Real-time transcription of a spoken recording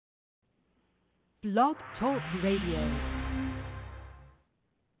Blog Talk Radio.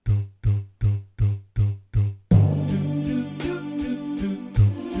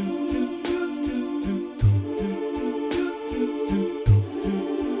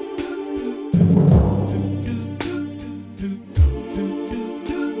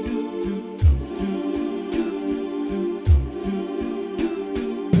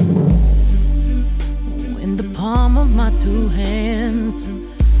 In the palm of my two hands,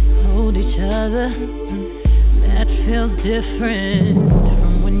 hold each other. That feels different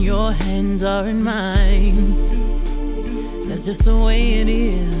from when your hands are in mine. That's just the way it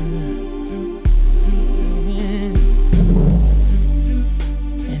is.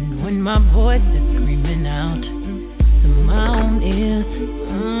 And when my voice is screaming out to my own ears,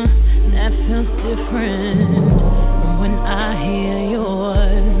 that feels different from when I hear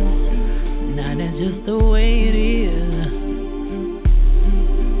yours. Now that's just the way it is.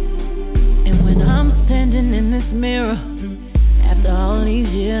 And when I'm standing in this mirror after all these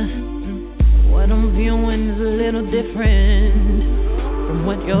years, what I'm viewing is a little different from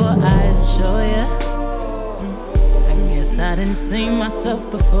what your eyes show ya. I guess I didn't see myself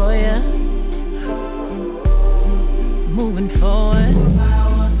before ya. Moving forward,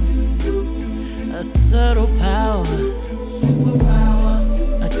 a subtle power,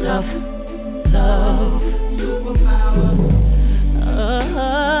 a tough love,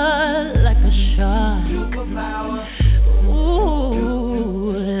 like a shark,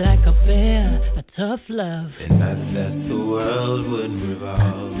 ooh, like a bear, a tough love. And I said the world would revolve. I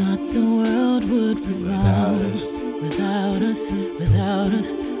thought the world would revolve without us, without us,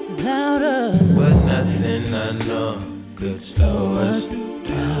 without us. But nothing I know could slow us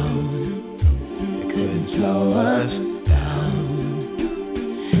down. It couldn't slow us down.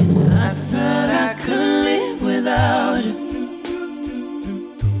 I thought I could live without you.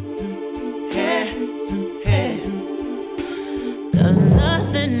 Hey, hey. 'Cause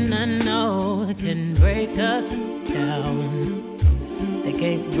nothing I know can break us down. They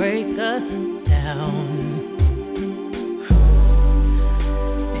can't break us down.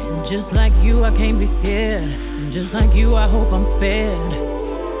 And just like you, I can't be scared. And just like you, I hope I'm spared.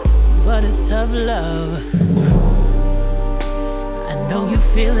 But it's tough love. I know you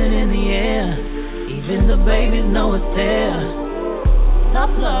feel it in the air. Even the babies know it's there.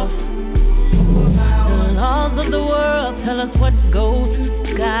 Tough love. The laws of the world tell us what goes to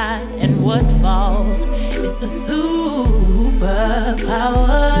the sky and what falls. It's a superpower.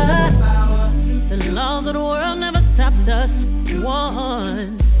 The laws of the world never stopped us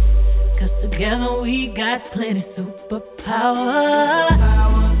once. 'Cause together we got plenty superpower. A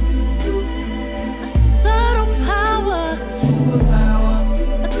subtle power.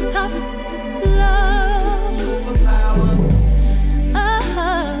 A tough love.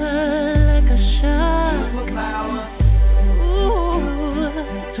 Like a shark. Ooh,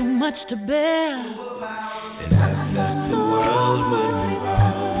 too much to bear. And I said the world would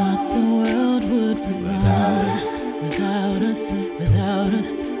revolve. Thought the world would revolve without us, without us,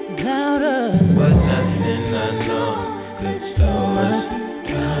 without us. But nothing I know could slow us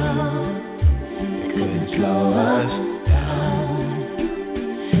down. It couldn't slow us down.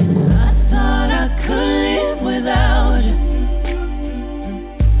 I thought I could live without you,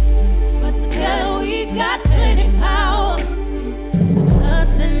 but together we got plenty power.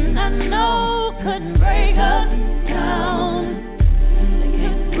 Nothing I know couldn't break us down. They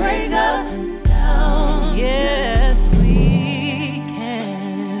can't break us down. Yes, we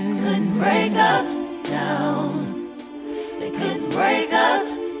can. Couldn't break us down. They can't break us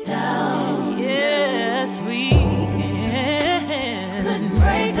down. Yes, we can. Couldn't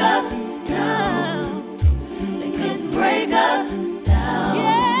break us down. They can't break us down.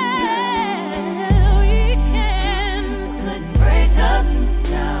 Yeah, we can. Couldn't break us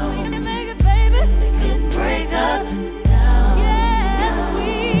down. We can make it, baby. They can't break us down. Yes,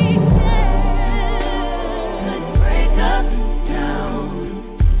 we can. Couldn't break us down.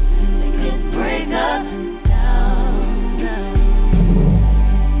 They can't break us down.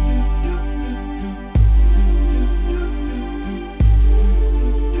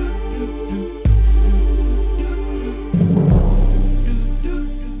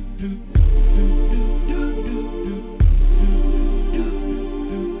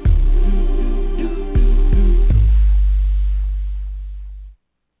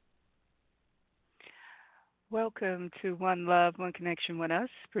 Welcome to One Love, One Connection with Us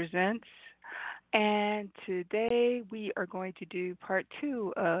presents. And today we are going to do part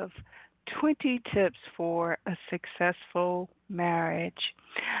 2 of 20 tips for a successful marriage.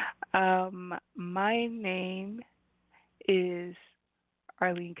 My name is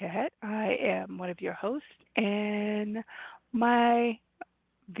Arlene Kahet. I am one of your hosts, and my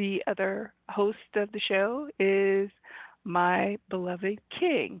the other host of the show is my beloved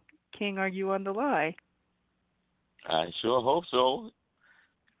King. King, are you on the line? I sure hope so.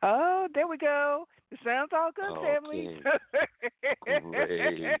 Oh, there we go. It sounds all good, family. Okay,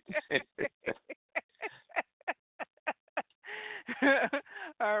 great.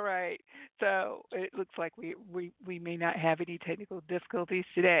 All right. So it looks like we may not have any technical difficulties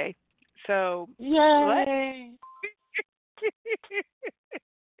today. So let Yay!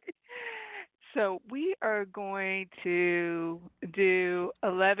 so we are going to do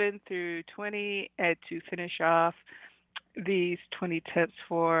 11 through 20 and to finish off these 20 tips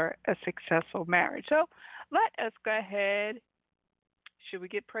for a successful marriage. So let us go ahead. Should we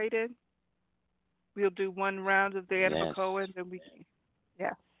get prayed in? We'll do one round of the Yes. Anabacoa and then we can.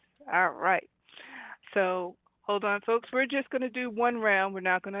 Yes. All right. So hold on, folks. We're just going to do one round. We're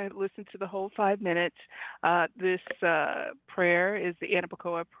not going to listen to the whole 5 minutes. This prayer is the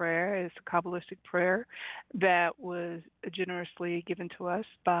Anabacoa prayer. It's a Kabbalistic prayer that was generously given to us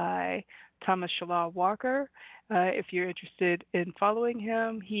by Thomas Shalal Walker. If you're interested in following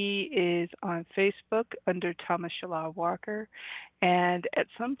him, he is on Facebook under Thomas Shalal Walker. And at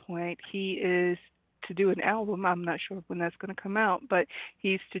some point, he is to do an album. I'm not sure when that's going to come out, but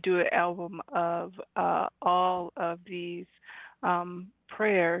he's to do an album of all of these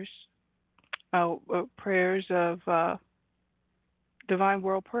prayers, prayers of Divine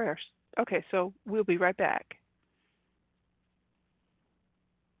World Prayers. Okay, so we'll be right back.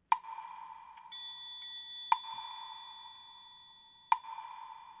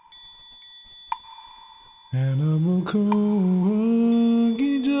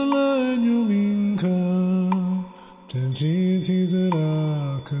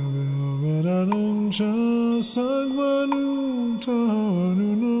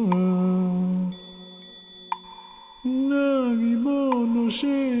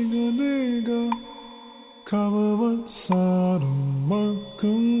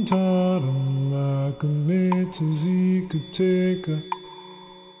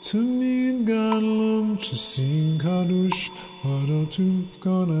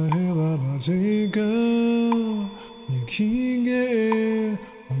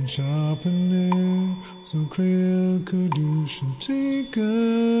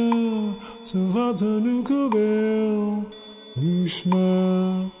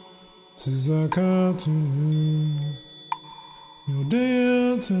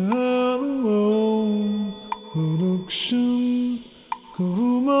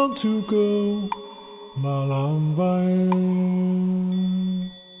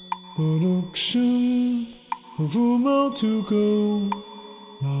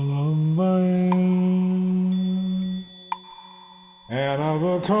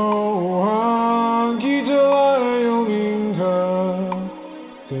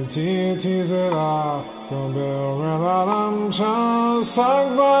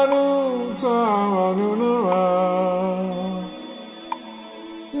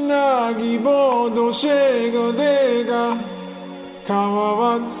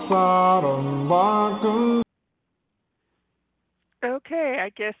 Okay, I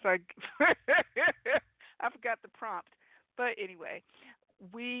guess I I forgot the prompt. But anyway,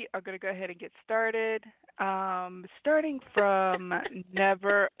 we are going to go ahead and get started. Starting from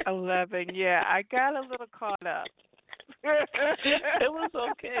Never 11. Yeah, I got a little caught up. It was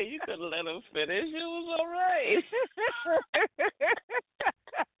okay. You could let him finish. It was all right.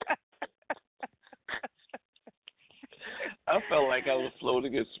 I felt like I was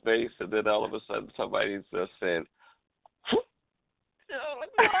floating in space, and then all of a sudden somebody just said,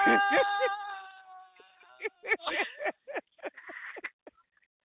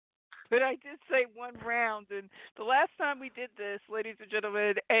 But I did say one round, and the last time we did this, ladies and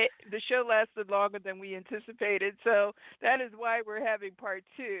gentlemen, the show lasted longer than we anticipated, so that is why we're having part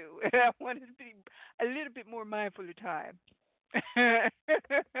two. I wanted to be a little bit more mindful of time.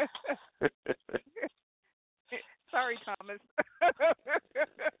 Sorry, Thomas.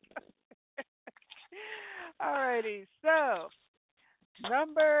 All righty, so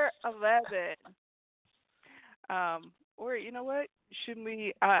number 11. Or you know what? Shouldn't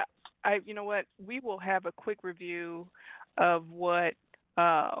we? You know what? We will have a quick review of what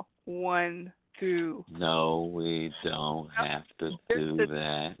 1 through. No, we don't have to do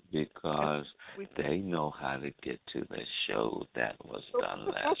that because they know how to get to the show that was done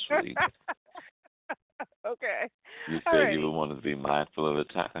last week. Okay. You said you wanted to be mindful of the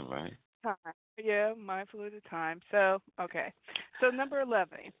time, right? Time. Yeah, mindful of the time. So, okay. So number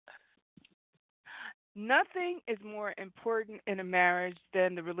 11. Nothing is more important in a marriage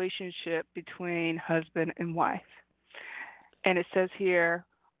than the relationship between husband and wife. And it says here,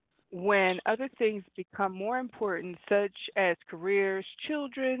 when other things become more important, such as careers,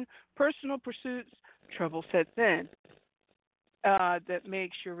 children, personal pursuits, trouble sets in. That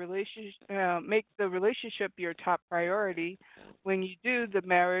makes your make the relationship your top priority. When you do, the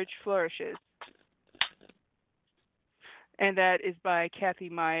marriage flourishes. And that is by Kathy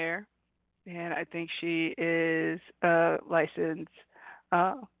Meyer, and I think she is a uh, licensed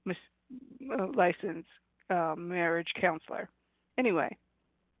marriage counselor. Anyway,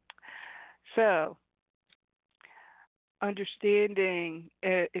 so understanding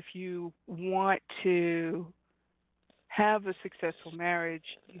if you want to have a successful marriage,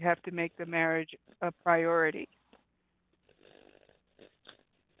 you have to make the marriage a priority.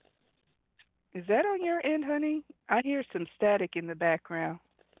 Is that on your end, honey? I hear some static in the background.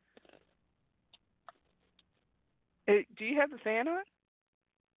 Do you have the fan on?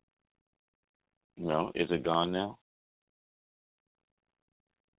 No, is it gone now?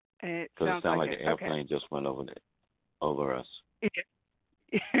 It Because it sounds sounds like like it. an airplane just went over us. Yeah.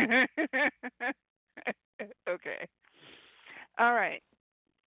 Okay. All right.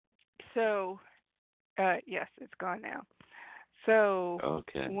 So, yes, it's gone now. So,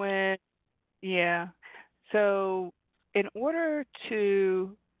 Okay. yeah. So, in order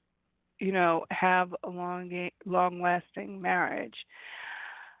to, have a long-lasting marriage,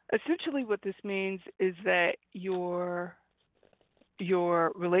 essentially what this means is that your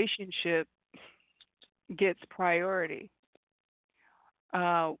relationship gets priority.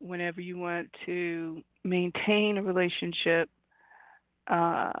 Whenever you want to maintain a relationship,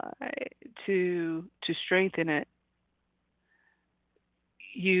 uh, to strengthen it,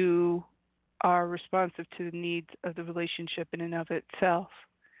 you are responsive to the needs of the relationship in and of itself,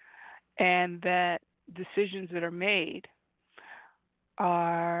 and that decisions that are made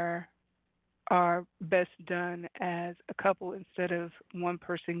are best done as a couple instead of one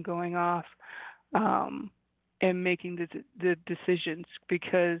person going off um, and making the decisions,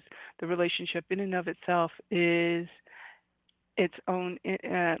 because the relationship in and of itself is its own,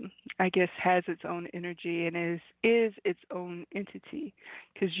 I guess, has its own energy and is its own entity,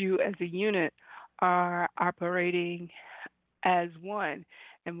 because you as a unit are operating as one,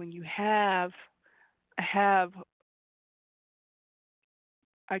 and when you have, I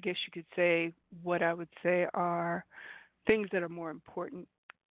guess you could say, what I would say are things that are more important: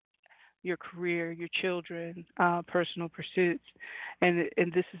 your career, your children, personal pursuits, and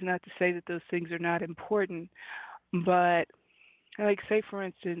this is not to say that those things are not important, but like, say for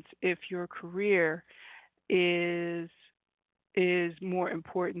instance, if your career is more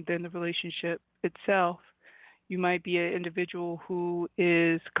important than the relationship itself, you might be an individual who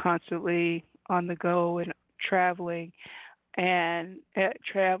is constantly on the go and traveling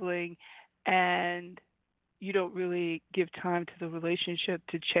traveling, and you don't really give time to the relationship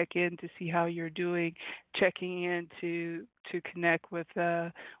to check in to see how you're doing, checking in to connect with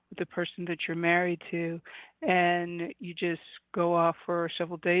the person that you're married to, and you just go off for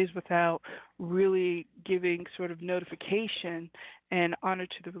several days without really giving sort of notification and honor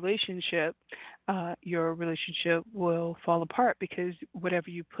to the relationship. Your relationship will fall apart, because whatever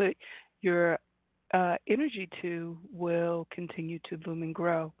you put your energy to will continue to bloom and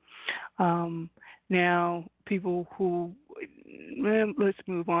grow. Um, Now, people who, let's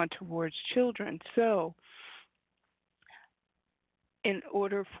move on towards children. So, in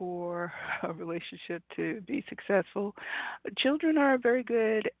order for a relationship to be successful, children are very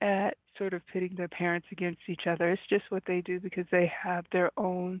good at sort of pitting their parents against each other. It's just what they do, because they have their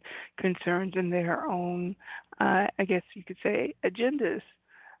own concerns and their own, I guess you could say, agendas,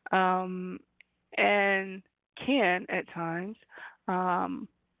 um, and can at times um,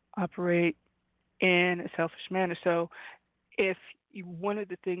 operate in a selfish manner. So, if one of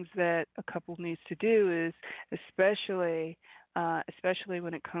the things that a couple needs to do is, especially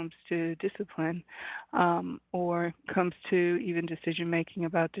when it comes to discipline, or comes to even decision making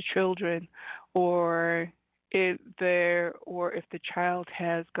about the children, or if the child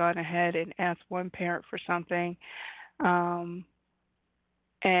has gone ahead and asked one parent for something, um,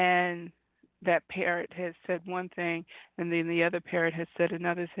 and that parent has said one thing, and then the other parent has said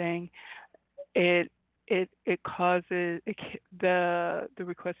another thing, it it causes the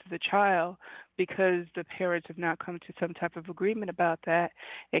request of the child, because the parents have not come to some type of agreement about that.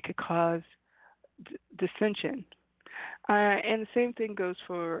 It could cause dissension. And the same thing goes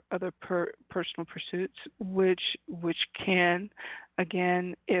for other personal pursuits, which can,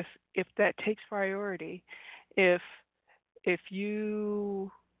 again, if that takes priority, if if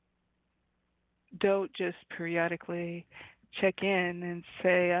you don't just periodically check in and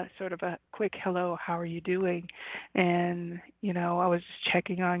say sort of a quick hello, how are you doing? And, I was just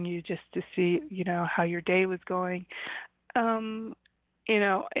checking on you just to see, how your day was going. Um,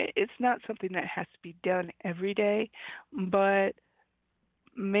 it's not something that has to be done every day, but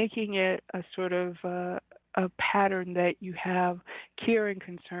making it a sort of a pattern that you have care and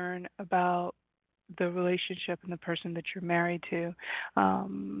concern about the relationship and the person that you're married to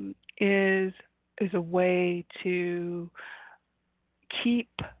is a way to keep,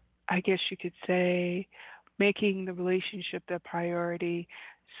 I guess you could say, making the relationship the priority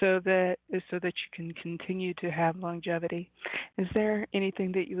so that you can continue to have longevity. Is there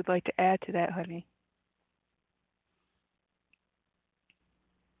anything that you would like to add to that, honey?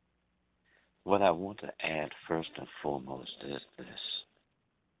 What I want to add first and foremost is this: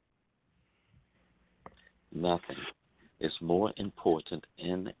 nothing is more important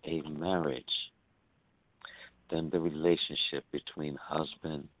in a marriage than the relationship between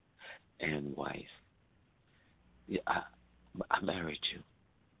husband and wife. Yeah, I married you,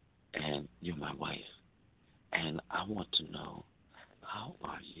 and you're my wife, and I want to know, how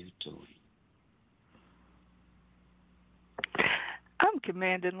are you doing? I'm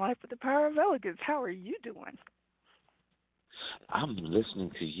commanding life with the power of elegance. How are you doing? I'm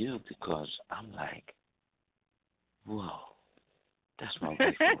listening to you because I'm like, whoa, that's my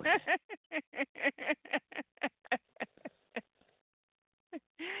wife voice.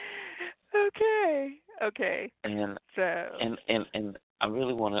 Okay. Okay. And So. and I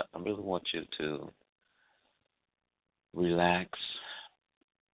really want you to relax,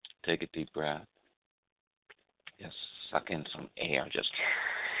 take a deep breath, just suck in some air, just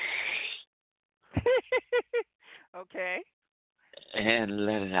Okay. and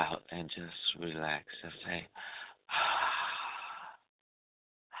let it out and just relax. Just say,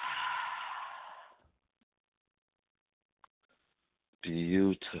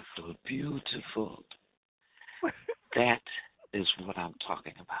 beautiful, beautiful. That is what I'm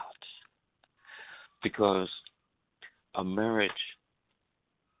talking about. Because a marriage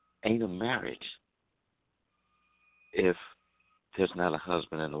ain't a marriage if there's not a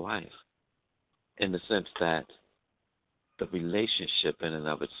husband and a wife, in the sense that the relationship in and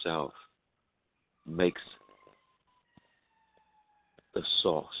of itself makes the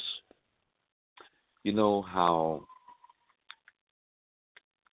sauce. You know how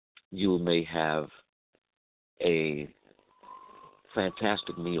you may have a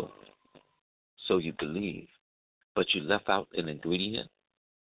fantastic meal, so you believe, but you left out an ingredient?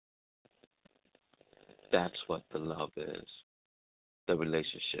 That's what the love is, the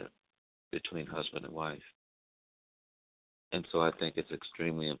relationship between husband and wife. And so I think it's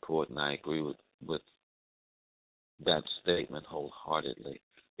extremely important. I agree with that statement wholeheartedly.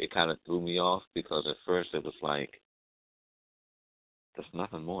 It kind of threw me off because at first it was like, there's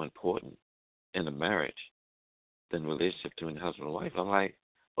nothing more important in a marriage than the relationship between husband and wife. I'm like,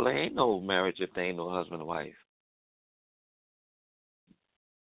 well, there ain't no marriage if there ain't no husband and wife.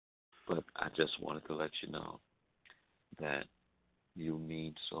 But I just wanted to let you know that you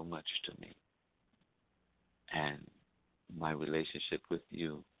mean so much to me. And my relationship with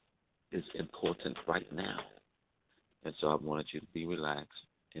you is important right now. And so I wanted you to be relaxed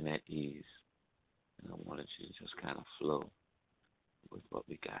and at ease. And I wanted you to just kind of flow with what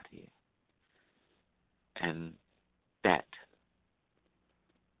we got here. And that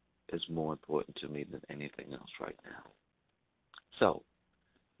is more important to me than anything else right now. So,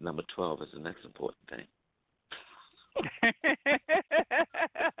 number 12 is the next important thing.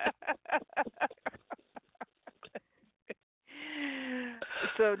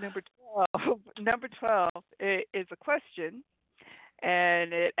 So number 12 is a question,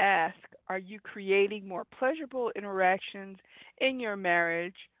 and it asks, are you creating more pleasurable interactions in your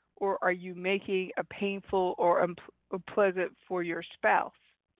marriage, or are you making a painful or unpleasant for your spouse?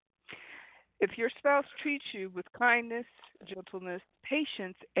 If your spouse treats you with kindness, gentleness,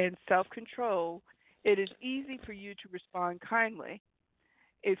 patience, and self control, it is easy for you to respond kindly.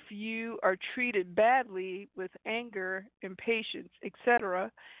 If you are treated badly with anger, impatience,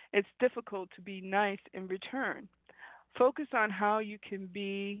 etc., it's difficult to be nice in return. Focus on how you can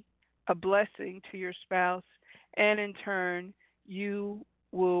be a blessing to your spouse, and in turn, you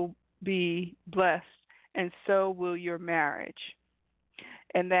will be blessed, and so will your marriage.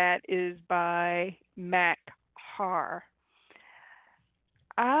 And that is by Mac Har.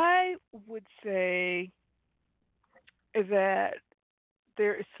 I would say that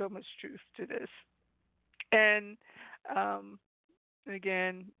there is so much truth to this. And um,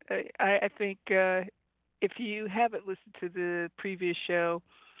 again, I think if you haven't listened to the previous show,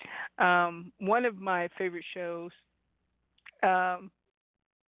 One of my favorite shows, um,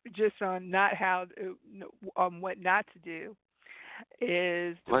 just on not how on what not to do,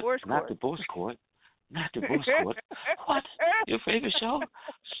 is What? Divorce Not Court. divorce court? Not divorce court? What? Your favorite show?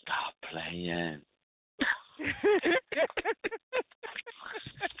 Stop playing.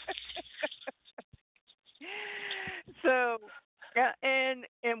 So, yeah, and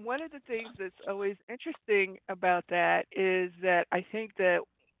one of the things that's always interesting about that is that I think that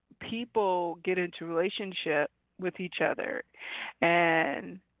people get into relationship with each other,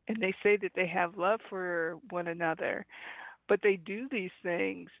 and they say that they have love for one another, but they do these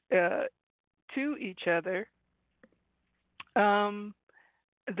things to each other um,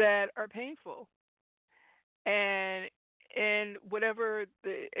 that are painful, and whatever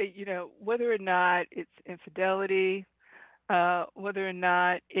whether or not it's infidelity, whether or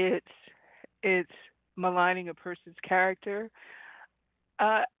not it's maligning a person's character.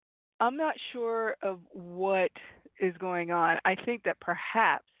 Uh, I'm not sure of what is going on. I think that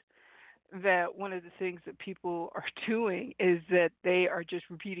perhaps that one of the things that people are doing is that they are just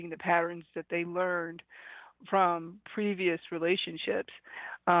repeating the patterns that they learned from previous relationships.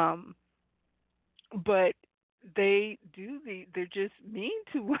 Um, but they're just mean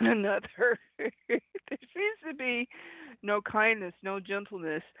to one another. There seems to be no kindness, no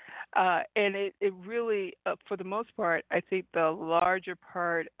gentleness, and it really, for the most part, I think the larger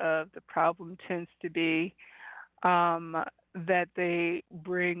part of the problem tends to be that they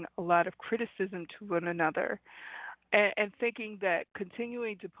bring a lot of criticism to one another, and thinking that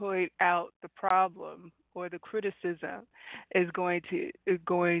continuing to point out the problem or the criticism is going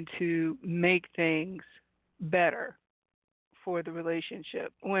to make things better for the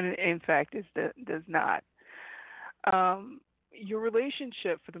relationship when in fact it does not. Your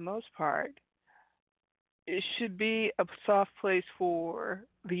relationship, for the most part, it should be a soft place for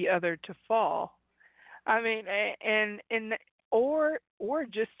the other to fall. I mean, and or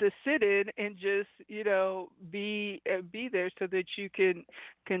just to sit in and just be there so that you can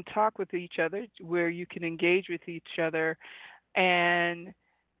talk with each other, where you can engage with each other, and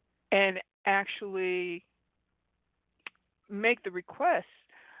actually make the request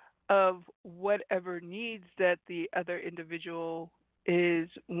of whatever needs that the other individual is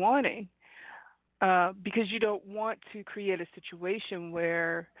wanting, because you don't want to create a situation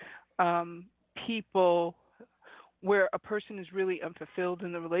where um, people, where a person is really unfulfilled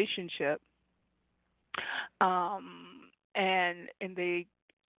in the relationship, and they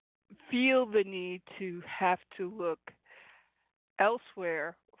feel the need to have to look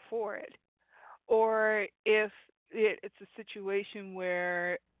elsewhere for it, or if it's a situation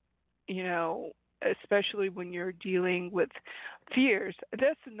where, you know, especially when you're dealing with fears.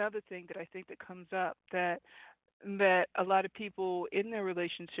 That's another thing that I think that comes up, that a lot of people in their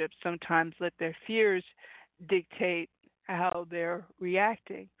relationships sometimes let their fears dictate how they're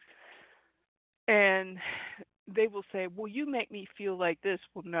reacting. And they will say, "Well, you make me feel like this."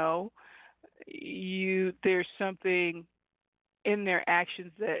 Well, no, there's something in their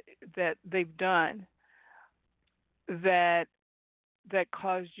actions that they've done that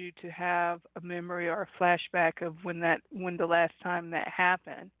caused you to have a memory or a flashback of when the last time that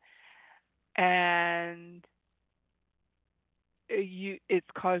happened, and it's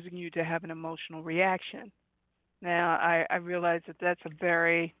causing you to have an emotional reaction. Now, I realize that that's a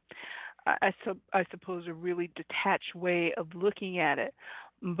very, I suppose, a really detached way of looking at it.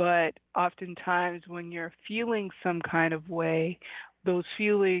 But oftentimes, when you're feeling some kind of way, those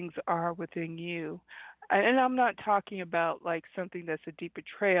feelings are within you. And I'm not talking about like something that's a deep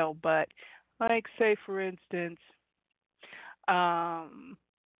betrayal, but like, say, for instance, um,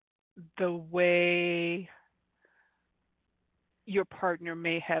 the way your partner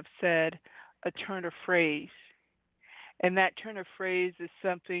may have said a turn of phrase. And that turn of phrase is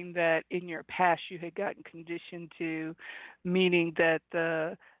something that in your past you had gotten conditioned to, meaning that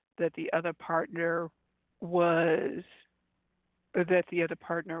the other partner was that the other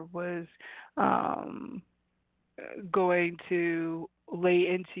partner was um, going to lay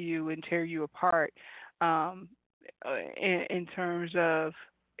into you and tear you apart, um, in terms of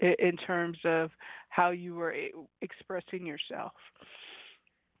how you were expressing yourself.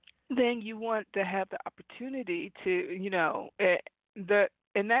 Then you want to have the opportunity to, the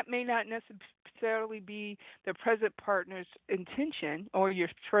and that may not necessarily be the present partner's intention or your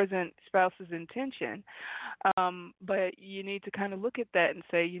present spouse's intention, but you need to kind of look at that and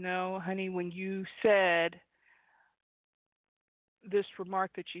say, honey, when you said this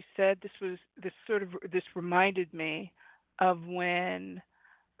remark that you said, this reminded me of when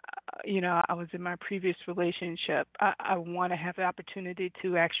I was in my previous relationship. I want to have the opportunity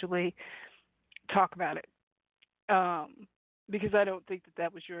to actually talk about it. Because I don't think that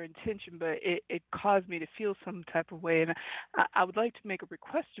that was your intention, but it caused me to feel some type of way, and I would like to make a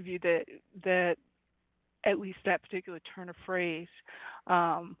request of you that at least that particular turn of phrase,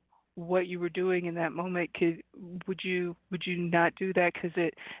 what you were doing in that moment, would you not do that because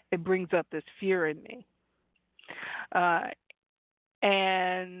it brings up this fear in me, uh,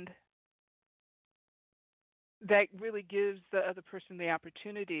 and that really gives the other person the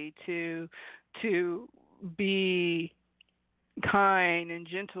opportunity to be kind and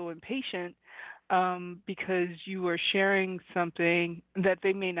gentle and patient, because you are sharing something that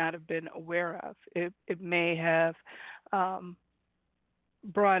they may not have been aware of. It may have um,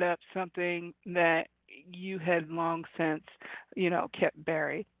 brought up something that you had long since, kept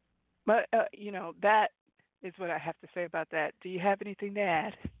buried. But that is what I have to say about that. Do you have anything to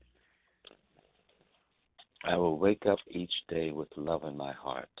add? I will wake up each day with love in my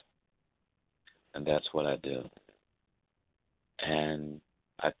heart, and that's what I do. And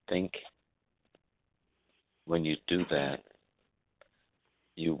I think when you do that,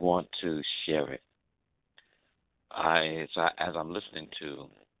 you want to share it. As I'm listening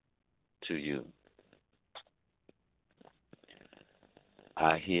to you,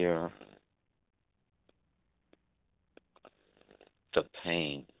 I hear the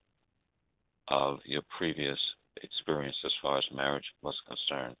pain of your previous experience as far as marriage was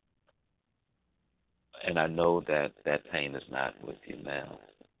concerned. And I know that that pain is not with you now.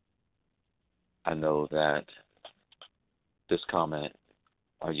 I know that this comment,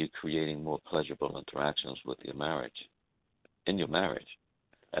 are you creating more pleasurable interactions with your marriage, in your marriage?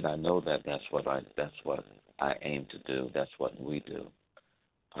 And I know that that's what I aim to do. That's what we do.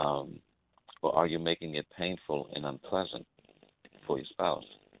 Or are you making it painful and unpleasant for your spouse?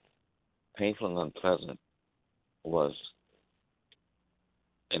 Painful and unpleasant was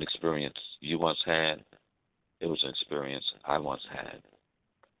an experience you once had. It was an experience I once had.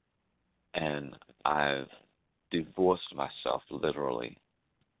 And I've divorced myself literally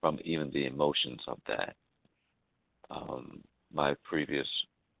from even the emotions of that. My previous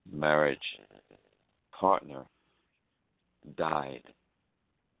marriage partner died,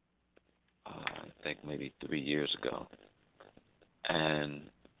 I think maybe 3 years ago. And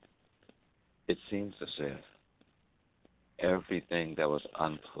it seems as if everything that was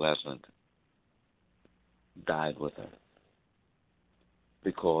unpleasant died with her,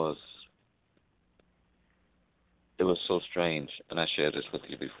 because it was so strange, and I shared this with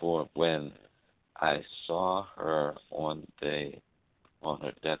you before, when I saw her on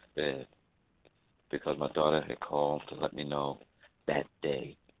her deathbed, because my daughter had called to let me know that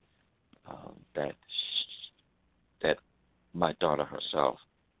day that my daughter herself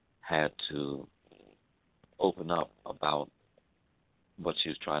had to open up about what she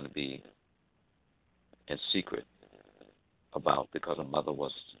was trying to be in secret about, because her mother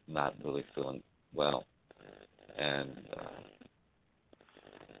was not really feeling well. And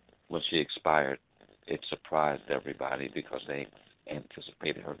when she expired, it surprised everybody because they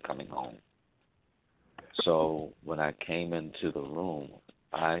anticipated her coming home. So when I came into the room,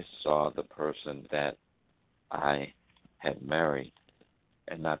 I saw the person that I had married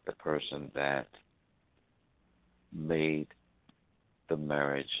and not the person that made the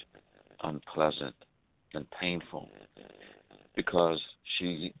marriage unpleasant and painful, because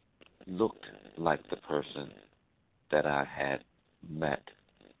she looked like the person that I had met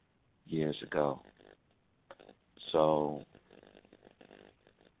years ago. So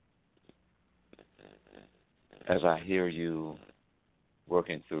as I hear you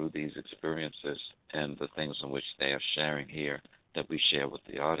working through these experiences and the things in which they are sharing here that we share with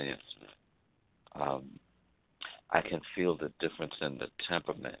the audience, I can feel the difference in the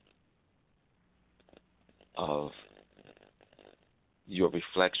temperament of your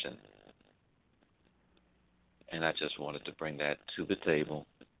reflection. And I just wanted to bring that to the table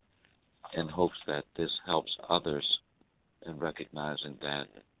in hopes that this helps others in recognizing that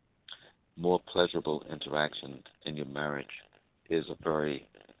more pleasurable interaction in your marriage is a very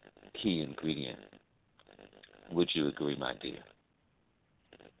key ingredient. Would you agree, my dear?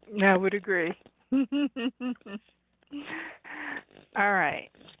 I would agree. All right.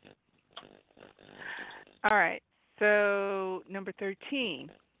 All right. So, number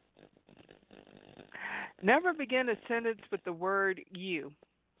 13. Never begin a sentence with the word you.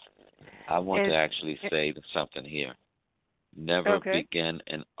 I want to actually say something here. Never begin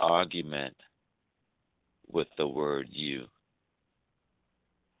an argument with the word you.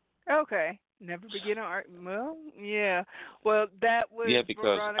 Okay. Never begin an argument. Well, yeah. Well, that was Yeah,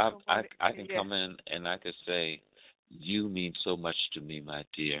 because Veronica. I can Yeah. come in and I could say, "You mean so much to me, my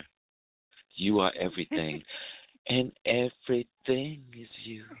dear. You are everything, and everything is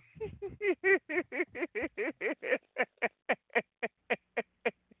you."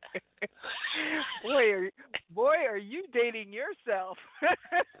 boy, are boy, are you dating yourself?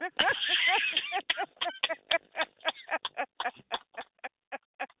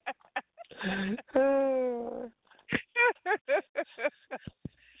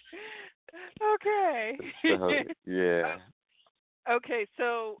 Okay. So yeah, Okay,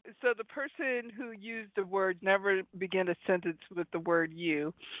 so the person who used the word never begin a sentence with the word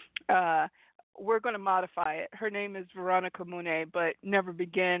you, uh, we're going to modify it. Her name is Veronica Monet, but never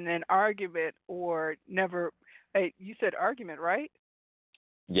begin an argument or never. Hey, you said argument, right?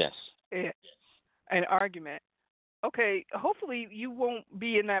 yes. Yeah, an argument. Okay, hopefully you won't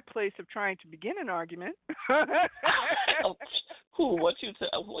be in that place of trying to begin an argument. Who? What you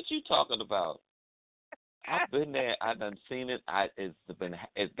talking about? I've been there. I done seen it.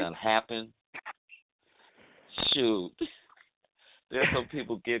 It's done happened. Shoot, there's some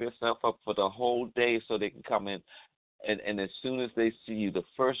people get themselves up for the whole day so they can come in, and as soon as they see you, the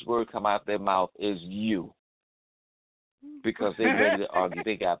first word come out their mouth is you, because they ready to argue.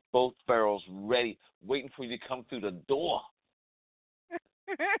 They got both barrels ready, waiting for you to come through the door.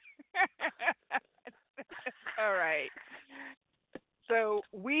 All right. So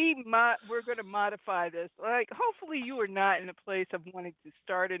we're going to modify this. Like, hopefully, you are not in a place of wanting to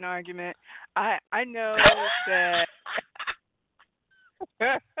start an argument. I know that.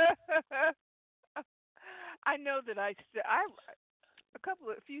 I know that a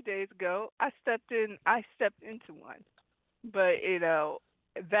few days ago I stepped into one, but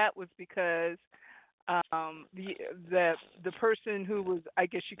that was because the the person who was, I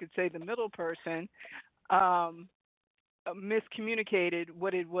guess you could say, the middle person, um miscommunicated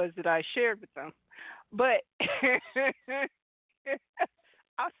what it was that I shared with them. But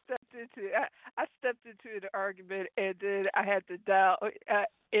I stepped into the argument, and then I had to dial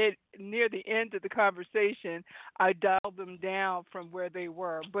it near the end of the conversation. I dialed them down from where they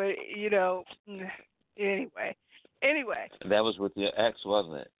were, but anyway, anyway, That was with your ex,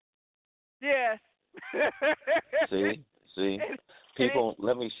 wasn't it? yes. See, see, And- and- people.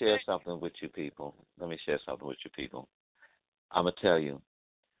 Let me share something with you, people. Let me share something with you, people. I'm gonna tell you,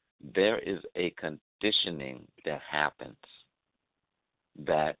 there is a conditioning that happens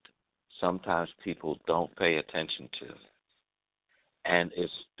that sometimes people don't pay attention to, and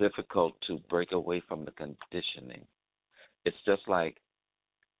it's difficult to break away from the conditioning. It's just like,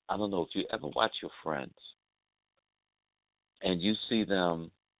 I don't know if you ever watch your friends and you see them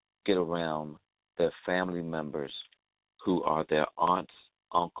get around their family members who are their aunts,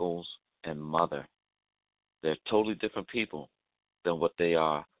 uncles, and mother. They're totally different people than what they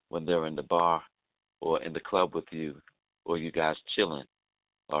are when they're in the bar or in the club with you or you guys chilling,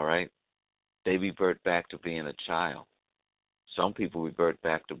 all right? They revert back to being a child. Some people revert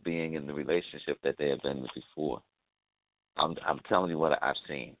back to being in the relationship that they have been in before. I'm telling you what I've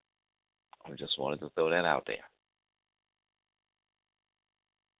seen. I just wanted to throw that out there.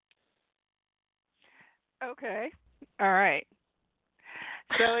 Okay. All right.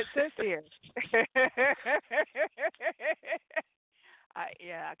 So it says here.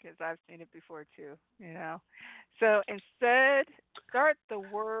 Yeah, because I've seen it before too. So instead, start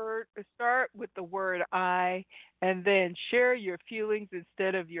with the word I, and then share your feelings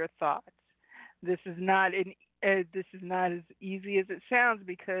instead of your thoughts. This is not this is not as easy as it sounds,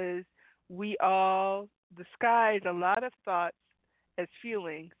 because we all disguise a lot of thoughts as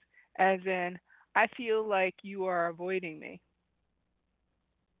feelings, as in, I feel like you are avoiding me.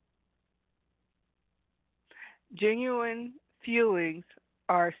 Genuine feelings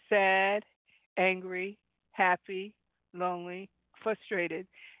are sad, angry, happy, lonely, frustrated,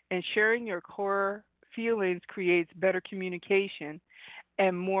 and sharing your core feelings creates better communication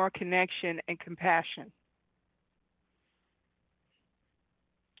and more connection and compassion.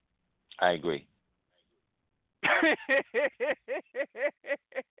 I agree.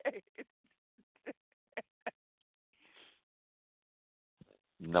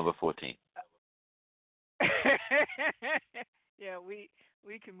 Number 14. Yeah, we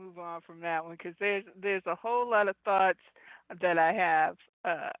can move on from that one, because there's a whole lot of thoughts that I have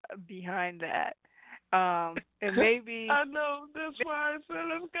behind that, and maybe. I know. That's why I said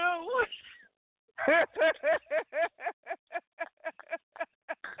let's go.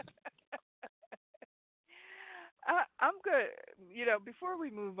 I'm good. Before we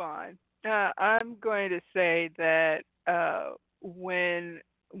move on, I'm going to say that when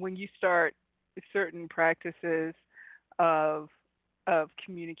when you start certain practices of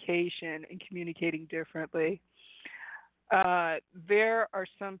communication and communicating differently, there are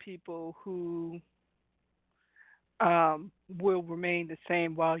some people who will remain the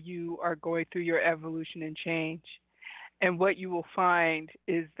same while you are going through your evolution and change. And what you will find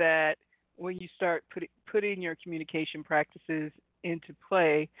is that when you start putting your communication practices into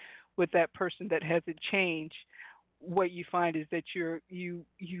play with that person that hasn't changed, what you find is that you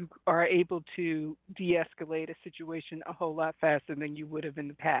are able to de-escalate a situation a whole lot faster than you would have in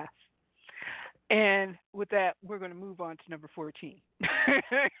the past. And with that, we're going to move on to number 14.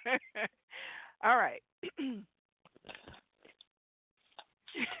 All right.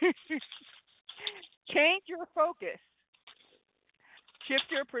 Change your focus. Shift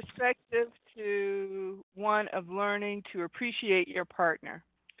your perspective to one of learning to appreciate your partner.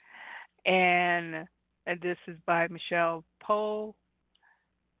 And this is by Michelle Pohl,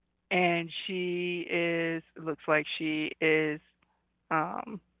 and she is looks like she's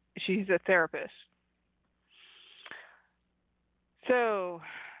a therapist. So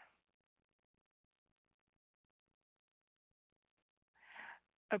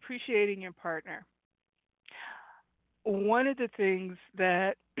appreciating your partner. One of the things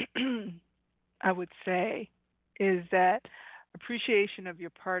that I would say is that appreciation of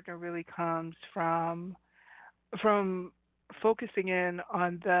your partner really comes from focusing in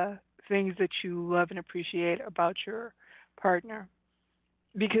on the things that you love and appreciate about your partner.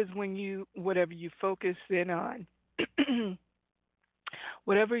 Because when you whatever you focus in on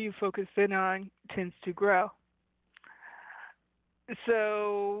whatever you focus in on tends to grow.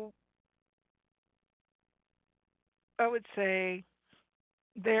 So I would say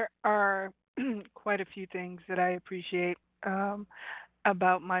there are quite a few things that I appreciate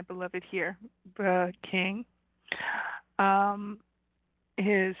about my beloved here, King. Um,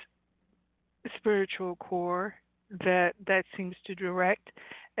 his spiritual core that seems to direct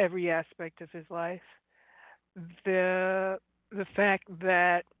every aspect of his life. The fact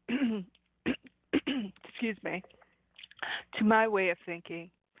that excuse me, to my way of thinking,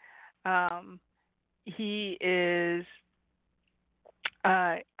 um, he is.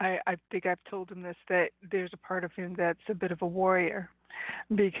 I think I've told him this that there's a part of him that's a bit of a warrior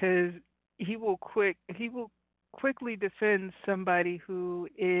because he will quickly defend somebody who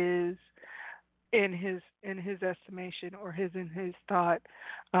is in his estimation or his in his thought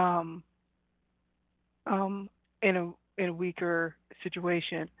um, in a weaker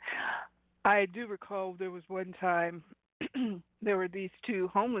situation. I do recall there was one time there were these two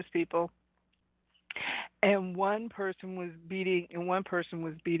homeless people and one person was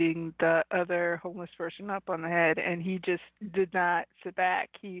beating the other homeless person up on the head, and he just did not sit back.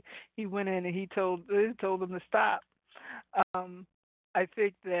 He went in and he told them to stop. um I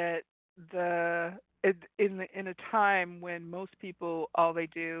think that the in a time when most people all they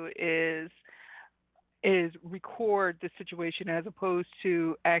do is record the situation as opposed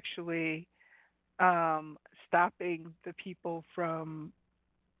to actually stopping the people from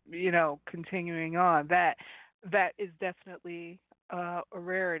continuing on. That is definitely a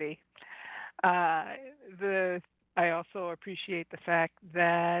rarity. Uh, the I also appreciate the fact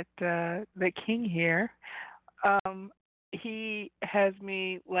that the King here, um, he has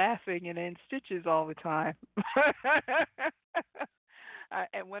me laughing and in stitches all the time.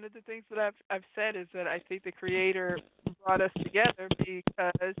 And one of the things that I've said is that I think the Creator brought us together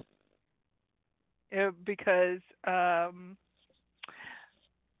because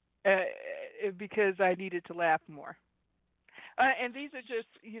uh, because I needed to laugh more. And these are just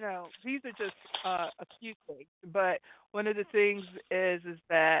a few things. But one of the things is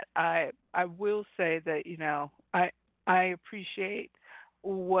that I will say that I appreciate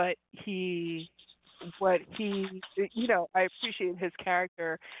what he I appreciate his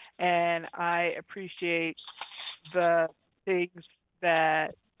character, and I appreciate the things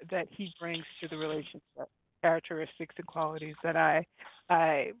that he brings to the relationship, characteristics and qualities that I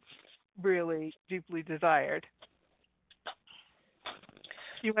really deeply desired.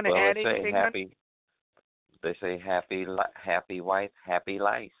 You want to Well, add anything, hon? they say happy wife, happy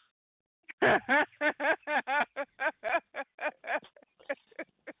life.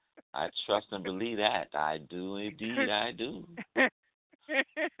 I trust and believe that. I do indeed, I do.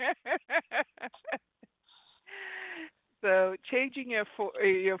 So changing your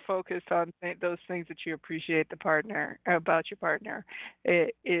focus on those things that you appreciate about your partner,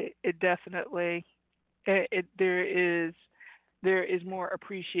 it definitely there is more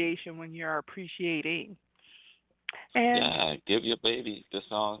appreciation when you're appreciating. And Yeah, give your baby the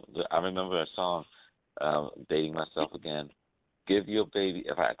song. I remember a song, "Dating Myself Again." Give your baby.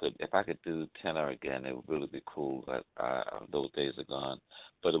 If I could do tenor again, it would really be cool. But those days are gone.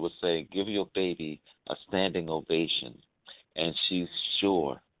 But it would say, give your baby a standing ovation, and she's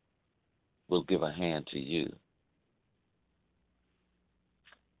sure will give a hand to you.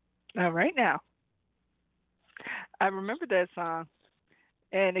 All right now. I remember that song.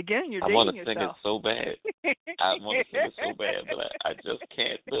 And again, you're I want dating to sing it yourself. so bad. I want to sing it so bad, but I just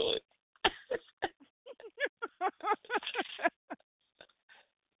can't do it.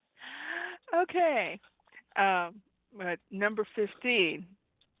 Okay. But number 15,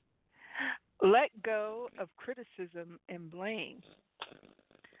 let go of criticism and blame.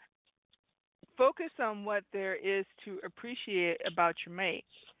 Focus on what there is to appreciate about your mate.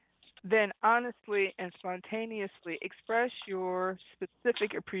 Then honestly and spontaneously express your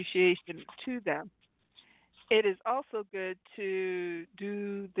specific appreciation to them. It is also good to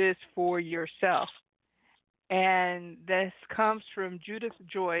do this for yourself. And this comes from Judith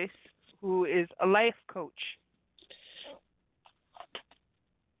Joyce, who is a life coach.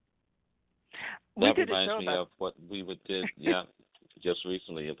 That reminds me of what we did, just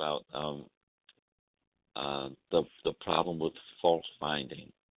recently about the problem with fault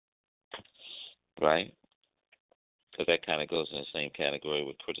finding, right? Because that kind of goes in the same category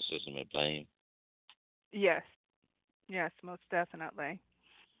with criticism and blame. Yes, most definitely.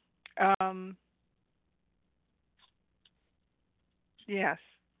 Yes,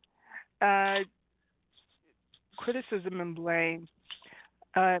 uh, criticism and blame.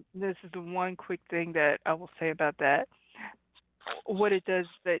 This is the one quick thing that I will say about that. What it does,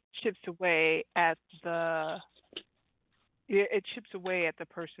 that chips away at it chips away at the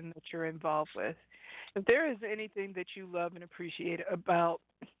person that you're involved with. If there is anything that you love and appreciate about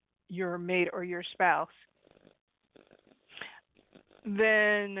your mate or your spouse,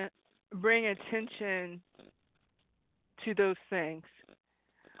 then bring attention to those things.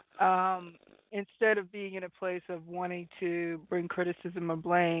 Instead of being in a place of wanting to bring criticism or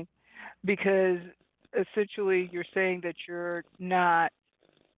blame, because essentially you're saying that you're not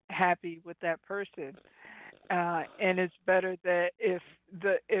happy with that person. And it's better that if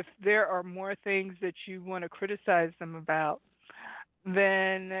there are more things that you want to criticize them about,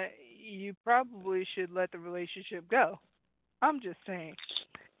 then you probably should let the relationship go. I'm just saying.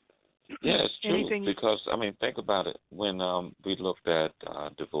 Yeah, it's true. Because think about it. When we looked at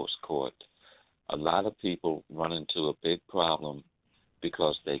divorce court, a lot of people run into a big problem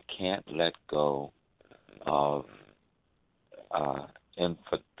because they can't let go of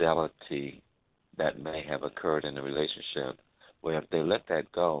infidelity that may have occurred in the relationship, where if they let that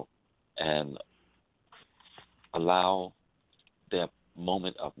go and allow their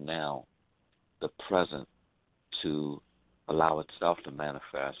moment of now, the present, to allow itself to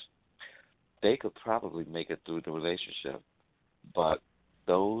manifest, they could probably make it through the relationship. But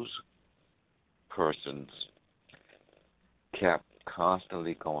those persons kept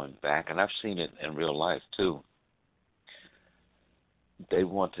constantly going back, and I've seen it in real life too. They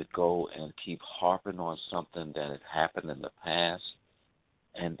want to go and keep harping on something that had happened in the past,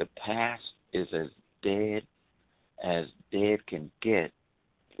 and the past is as dead can get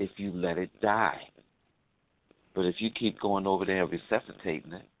if you let it die. But if you keep going over there and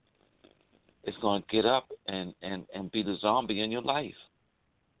resuscitating it, it's going to get up and be the zombie in your life.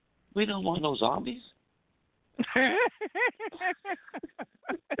 We don't want no zombies.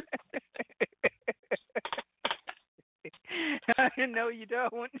 No, you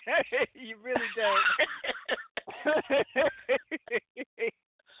don't. You really don't.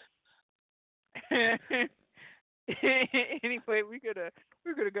 Anyway, we're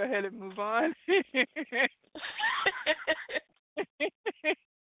gonna go ahead and move on.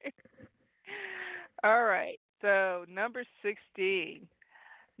 All right. So number 16.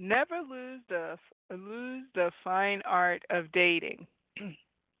 Never lose the fine art of dating.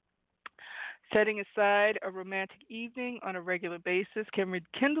 Setting aside a romantic evening on a regular basis can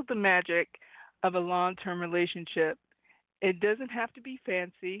rekindle the magic of a long-term relationship. It doesn't have to be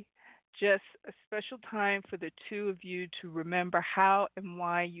fancy, just a special time for the two of you to remember how and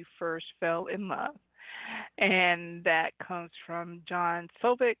why you first fell in love. And that comes from John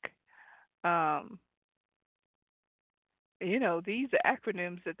Sovic. Um, these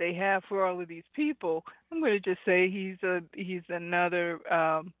acronyms that they have for all of these people, I'm going to just say he's another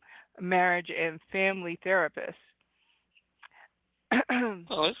marriage and family therapist.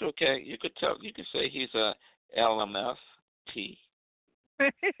 Oh, it's okay. You could say he's a LMFT.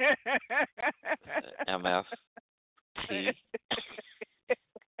 MFT.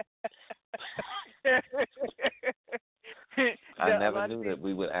 I never knew that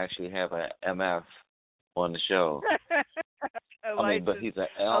we would actually have a MF on the show. a I mean, but licensed he's a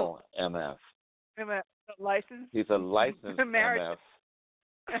a, LMF. a licensed He's a licensed marriage.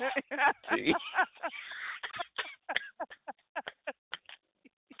 MF. See?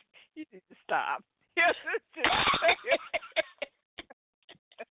 You need to stop.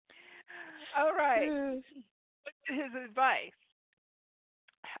 All right. His advice.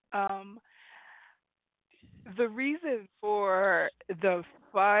 Um, the reason for the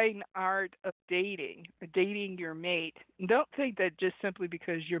fine art of dating your mate, don't think that just simply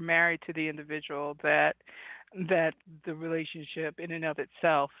because you're married to the individual that the relationship in and of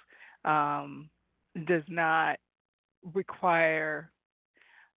itself um, does not require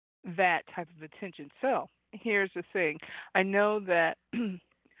that type of attention. So here's the thing. I know that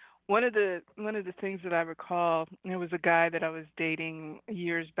one of the things that I recall, there was a guy that I was dating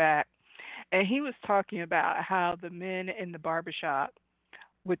years back, and he was talking about how the men in the barbershop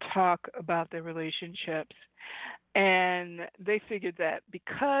would talk about their relationships, and they figured that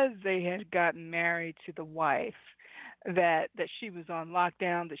because they had gotten married to the wife, that she was on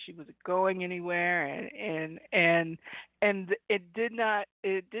lockdown, that she wasn't going anywhere, and it did not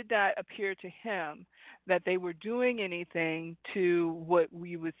appear to him that they were doing anything to what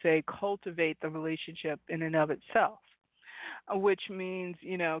we would say cultivate the relationship in and of itself, which means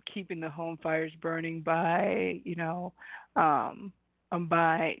keeping the home fires burning by um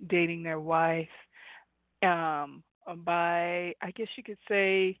by dating their wife, by, I guess you could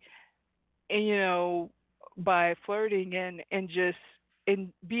say, and, by flirting and just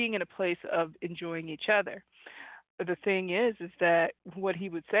in being in a place of enjoying each other. The thing is that what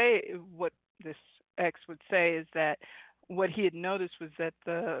this ex would say is that what he had noticed was that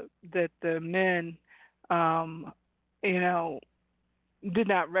the men, um, you know, did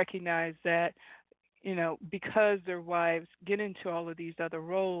not recognize that because their wives get into all of these other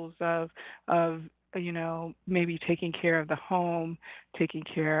roles of maybe taking care of the home, taking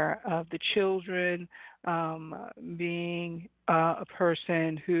care of the children, being a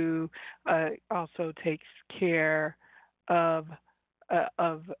person who also takes care of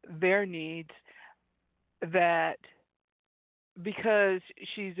of their needs, that because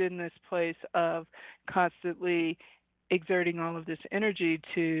she's in this place of constantly exerting all of this energy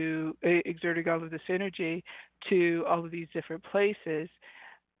to all of these different places,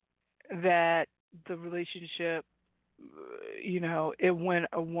 that the relationship, it when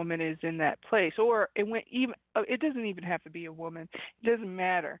a woman is in that place, or it doesn't even have to be a woman. It doesn't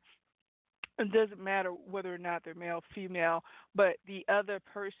matter. It doesn't matter whether or not they're male, female, but the other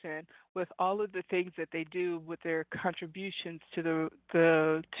person, with all of the things that they do with their contributions to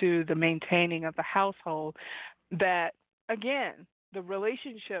the maintaining of the household, that again, the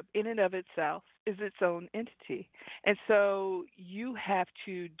relationship in and of itself is its own entity. And so you have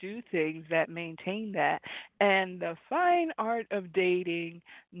to do things that maintain that. And the fine art of dating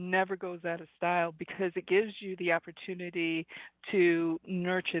never goes out of style because it gives you the opportunity to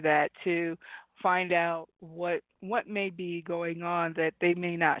nurture that, to find out what may be going on that they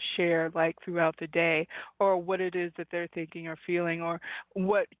may not share, like throughout the day, or what it is that they're thinking or feeling, or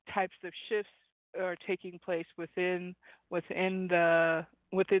what types of shifts are taking place within the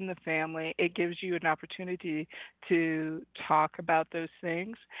family. It gives you an opportunity to talk about those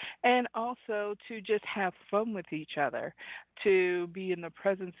things, and also to just have fun with each other, to be in the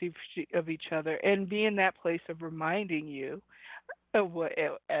presence of each other, and be in that place of reminding you of what,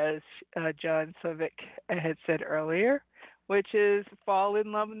 as John Sovic had said earlier, which is fall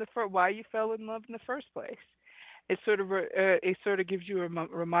in love in the why you fell in love in the first place. It sort of gives you a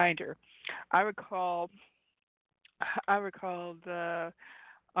reminder. I recall I recall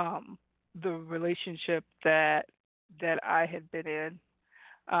um, the relationship that I had been in,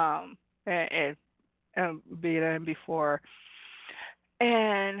 and being in before.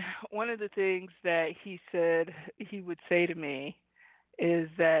 And one of the things that he said he would say to me is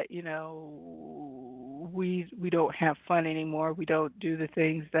that we don't have fun anymore. We don't do the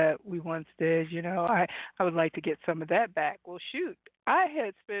things that we once did. I would like to get some of that back. Well, shoot,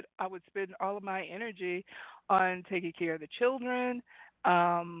 I would spend all of my energy on taking care of the children,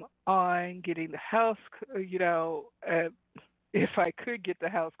 on getting the house, if I could get the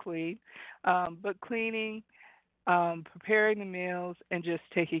house clean, but cleaning, preparing the meals, and just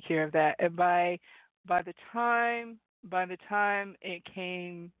taking care of that. And by the time it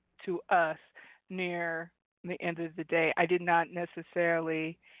came to us near the end of the day, I did not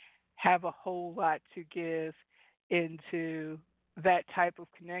necessarily have a whole lot to give into that type of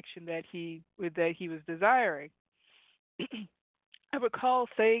connection that he was desiring. I recall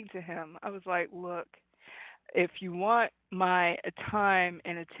saying to him, I was like, "Look, if you want my time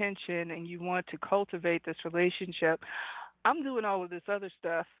and attention, and you want to cultivate this relationship, I'm doing all of this other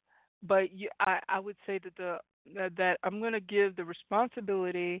stuff, but I would say that that I'm going to give the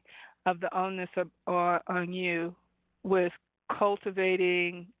responsibility of the onus on you with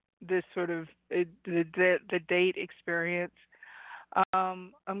cultivating this sort of the date experience.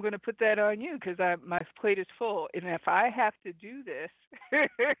 I'm going to put that on you because my plate is full, and if I have to do this,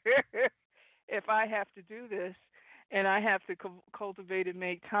 if I have to do this, and I have to cultivate and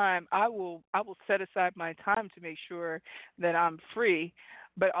make time, I will set aside my time to make sure that I'm free.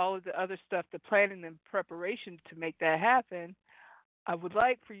 But all of the other stuff, the planning and preparation to make that happen, I would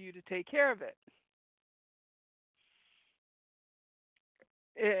like for you to take care of it.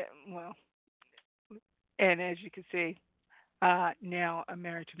 Well, and as you can see, now I'm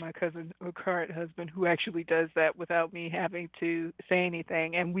married to my cousin, or current husband, who actually does that without me having to say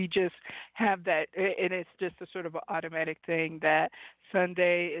anything, and we just have that, and it's just a sort of an automatic thing that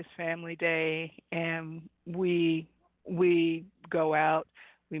Sunday is family day, and we go out.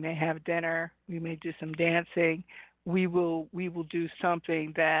 We may have dinner. We may do some dancing. We will do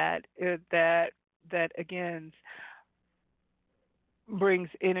something that again brings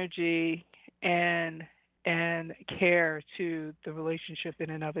energy and care to the relationship in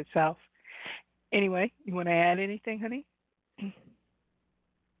and of itself. Anyway, you want to add anything, honey?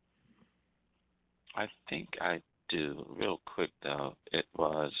 I think I do. Real quick, though, it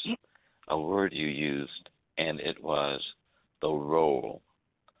was a word you used, and it was the role.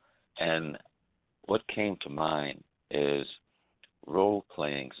 And what came to mind is role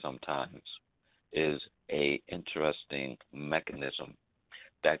playing sometimes is a interesting mechanism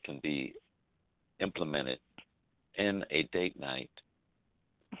that can be implemented in a date night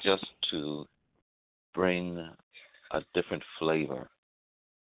just to bring a different flavor.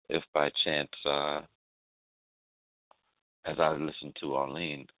 If by chance, as I listened to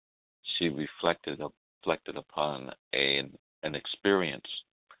Arlene, she reflected upon an experience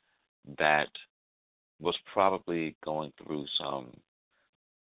that was probably going through some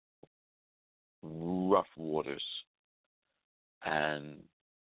rough waters, and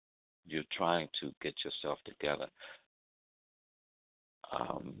you're trying to get yourself together.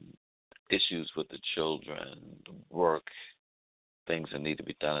 Um, Issues with the children, work, things that need to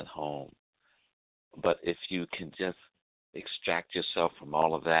be done at home. But if you can just extract yourself from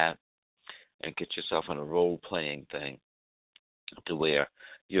all of that and get yourself in a role playing thing to where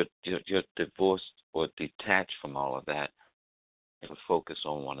you're divorced or detached from all of that and focus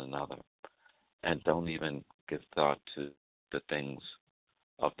on one another and don't even give thought to the things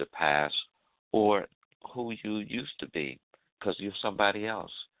of the past or who you used to be because you're somebody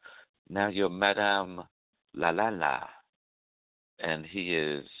else. Now you're Madame La La La, and he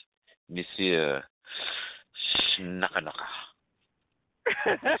is Monsieur Schnakanaka.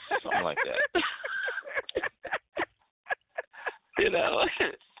 Something like that. You know,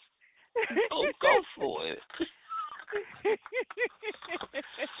 go for it.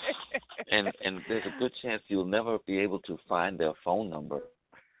 And there's a good chance you'll never be able to find their phone number,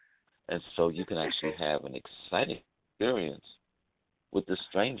 and so you can actually have an exciting experience with the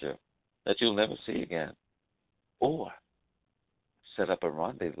stranger that you'll never see again, or set up a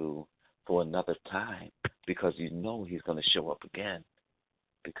rendezvous for another time because you know he's going to show up again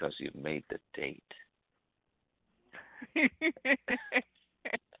because you've made the date.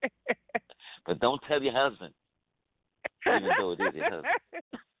 But don't tell your husband, even though it is your husband.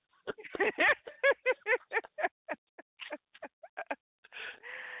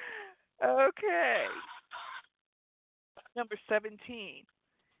 Okay. Number 17.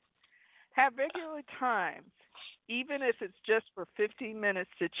 Have regular times, even if it's just for 15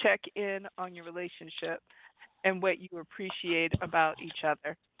 minutes, to check in on your relationship and what you appreciate about each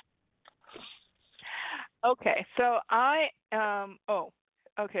other. Okay, so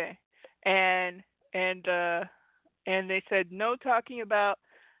okay, and and uh, and they said no talking about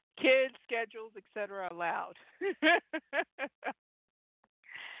kids, schedules, etc. allowed.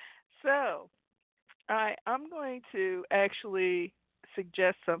 So I'm going to actually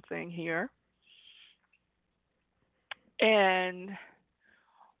suggest something here, and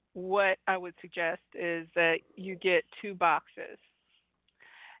what I would suggest is that you get two boxes,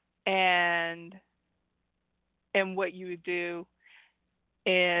 and what you would do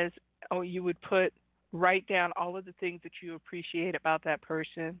is, you would write down all of the things that you appreciate about that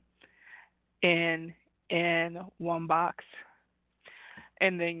person in one box,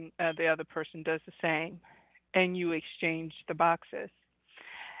 and then the other person does the same, and you exchange the boxes.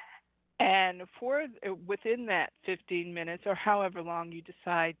 And within that 15 minutes or however long you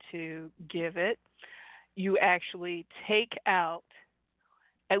decide to give it, you actually take out,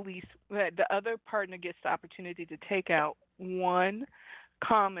 at least the other partner gets the opportunity to take out one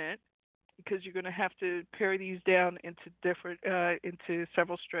comment because you're going to have to pare these down into into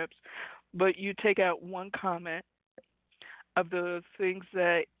several strips, but you take out one comment of the things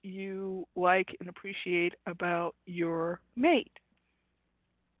that you like and appreciate about your mate.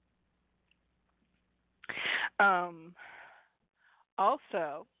 Um,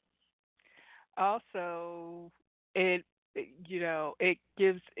 also, also, it it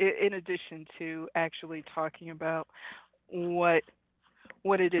gives in addition to actually talking about what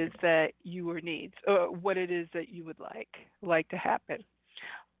what it is that you or needs or what it is that you would like to happen.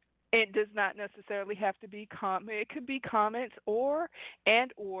 It does not necessarily have to be it could be comments or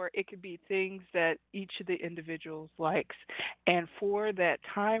it could be things that each of the individuals likes. And for that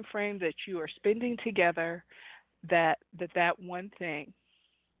time frame that you are spending together, that one thing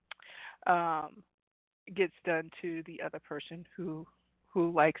um, gets done to the other person who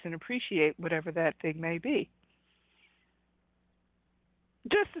likes and appreciate whatever that thing may be.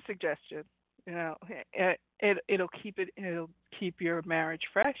 Just a suggestion. It'll keep your marriage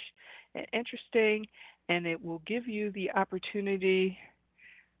fresh and interesting, and it will give you the opportunity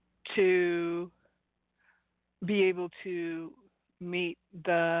to be able to meet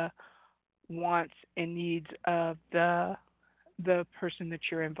the wants and needs of the person that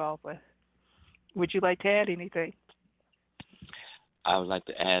you're involved with. Would you like to add anything? I would like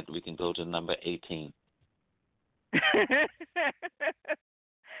to add we can go to number 18.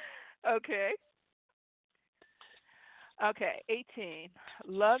 Okay. Okay, 18.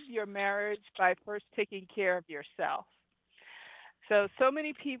 Love your marriage by first taking care of yourself. So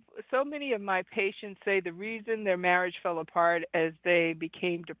many of my patients say the reason their marriage fell apart as they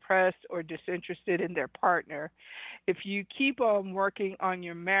became depressed or disinterested in their partner. If you keep on working on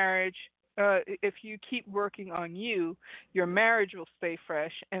your marriage, if you keep working on you, your marriage will stay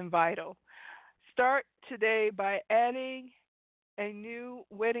fresh and vital. Start today by adding a new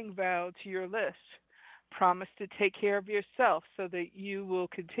wedding vow to your list. Promise to take care of yourself so that you will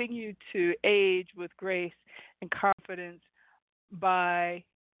continue to age with grace and confidence by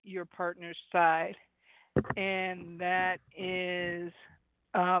your partner's side. And that is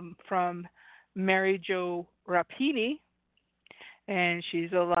from Mary Jo Rapini, and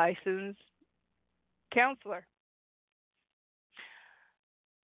she's a licensed counselor.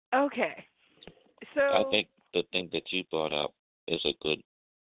 Okay, I so think the thing that you brought up is a good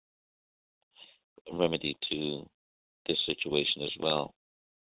remedy to this situation as well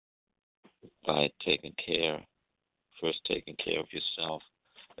by first taking care of yourself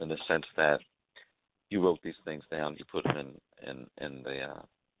in the sense that you wrote these things down, you put them in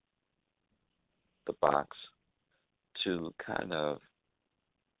the box to kind of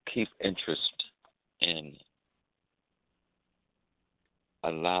keep interest and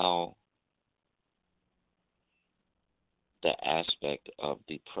allow the aspect of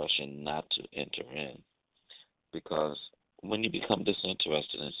depression not to enter in. Because when you become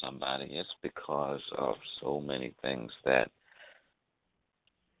disinterested in somebody, it's because of so many things that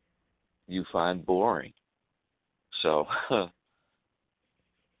you find boring. So,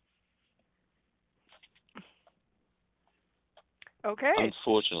 okay,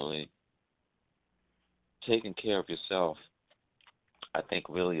 unfortunately, taking care of yourself, I think,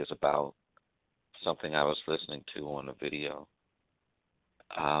 really is about something I was listening to on a video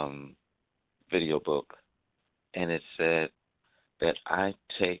book, and it said that I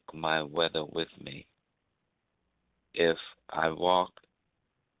take my weather with me. If I walk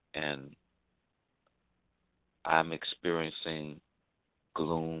and I'm experiencing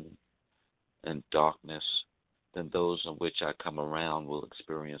gloom and darkness, then those in which I come around will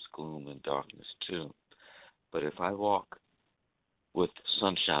experience gloom and darkness too. But if I walk with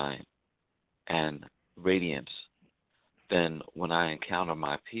sunshine and radiance, then when I encounter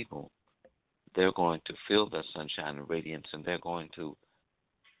my people, they're going to feel that sunshine and radiance, and they're going to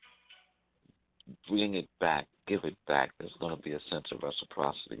bring it back, give it back. There's going to be a sense of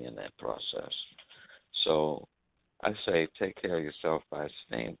reciprocity in that process. So I say take care of yourself by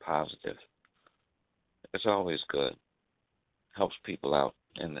staying positive. It's always good. Helps people out,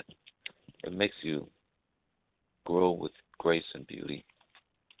 and it makes you grow with grace and beauty.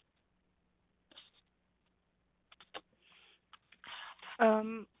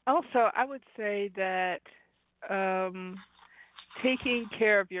 Also, I would say that um, taking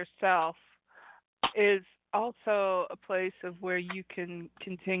care of yourself is also a place of where you can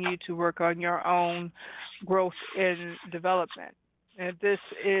continue to work on your own growth and development. And this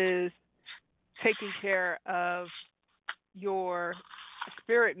is taking care of your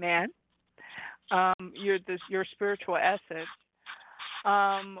spirit man, your spiritual essence,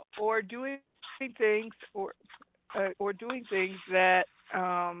 or doing things or or doing things that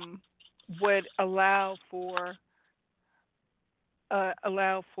would allow for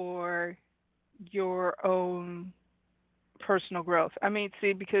your own personal growth. I mean,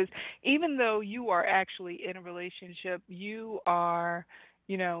 see, because even though you are actually in a relationship, you are,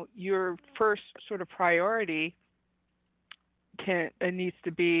 your first sort of priority needs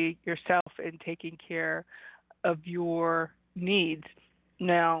to be yourself and taking care of your needs.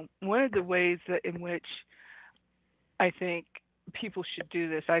 Now, one of the ways that in which I think people should do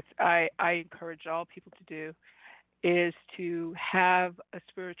this, I encourage all people to do, is to have a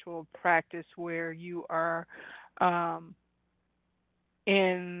spiritual practice where you are um,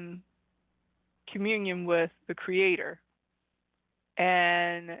 in communion with the Creator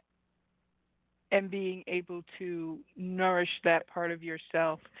and being able to nourish that part of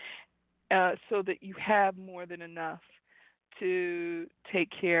yourself so that you have more than enough to take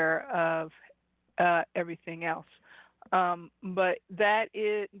care of everything else. But that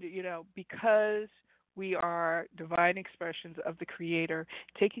is, because we are divine expressions of the Creator,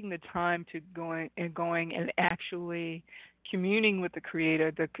 taking the time to going and actually communing with the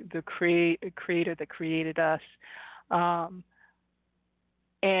Creator, the Creator that created us, um,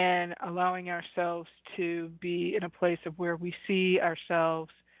 and allowing ourselves to be in a place of where we see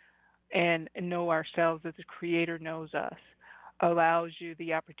ourselves and know ourselves as the Creator knows us, allows you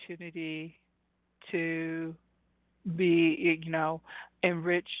the opportunity to be,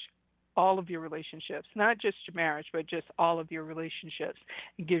 enrich all of your relationships, not just your marriage, but just all of your relationships.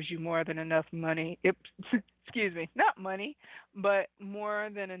 It gives you more than enough money. Excuse me, not money, but more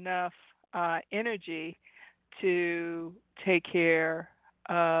than enough energy to take care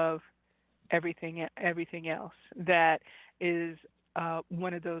of everything else. That is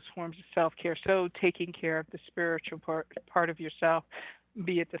one of those forms of self care. So taking care of the spiritual part of yourself,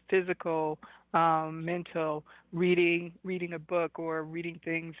 be it the physical, mental, reading a book or reading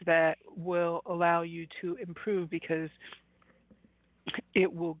things that will allow you to improve, because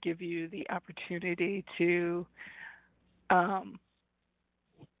it will give you the opportunity to um,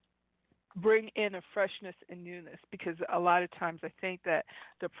 bring in a freshness and newness, because a lot of times I think that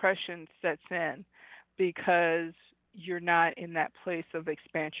depression sets in because you're not in that place of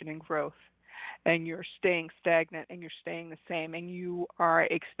expansion and growth, and you're staying stagnant and you're staying the same, and you are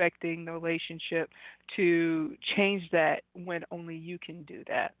expecting the relationship to change that when only you can do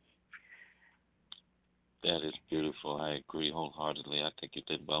that. That is beautiful. I agree wholeheartedly. I think you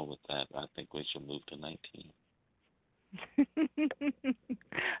did well with that. I think we should move to 19.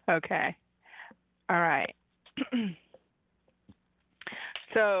 Okay. All right.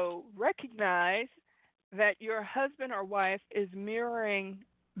 So recognize that your husband or wife is mirroring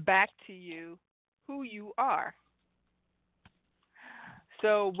back to you who you are.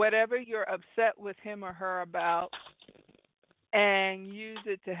 So whatever you're upset with him or her about, and use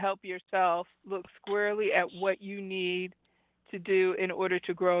it to help yourself, look squarely at what you need to do in order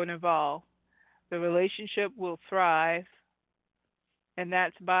to grow and evolve. The relationship will thrive, and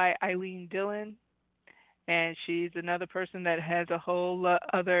that's by Eileen Dillon. And she's another person that has a whole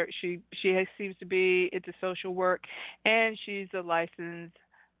other. Seems to be into social work, and she's a licensed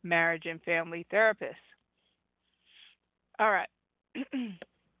marriage and family therapist. All right.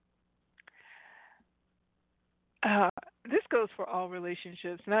 uh, this goes for all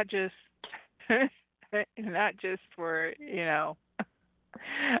relationships, not just not just for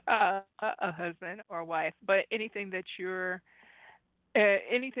a husband or wife, but anything that you're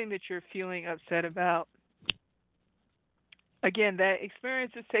feeling upset about. Again, that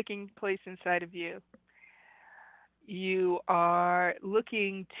experience is taking place inside of you. You are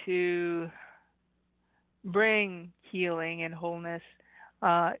looking to bring healing and wholeness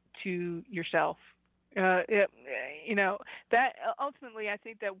to yourself. It, that ultimately, I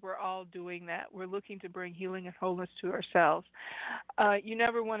think that we're all doing that. We're looking to bring healing and wholeness to ourselves. You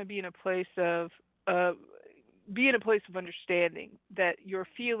never want to be in a place of uh, understanding that your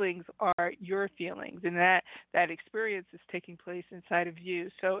feelings are your feelings, and that experience is taking place inside of you.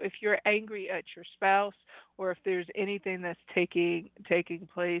 So if you're angry at your spouse, or if there's anything that's taking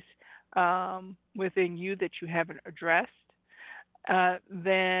place within you that you haven't addressed,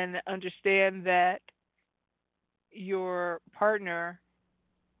 then understand that your partner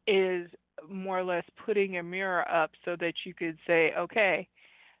is more or less putting a mirror up so that you could say, okay,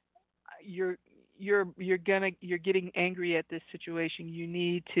 you're you're getting angry at this situation. You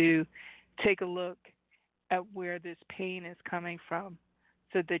need to take a look at where this pain is coming from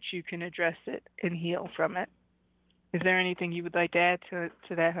so that you can address it and heal from it. Is there anything you would like to add to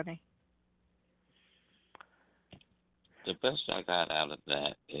that, honey? The best I got out of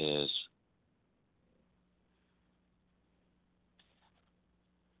that is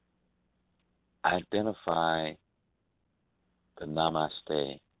identify the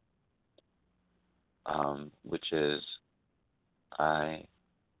namaste, which is I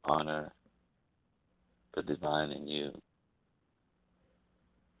honor the divine in you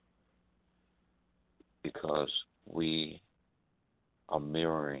because we are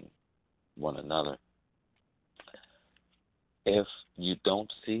mirroring one another. If you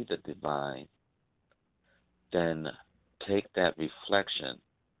don't see the divine, then take that reflection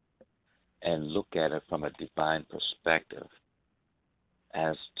and look at it from a divine perspective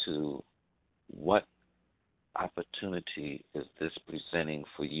as to what opportunity is this presenting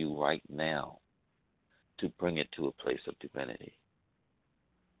for you right now to bring it to a place of divinity.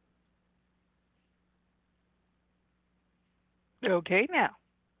 Okay, now.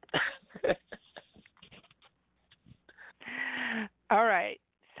 All right.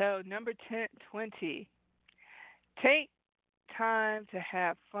 So, number 20, take time to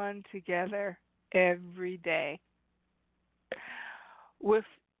have fun together every day. With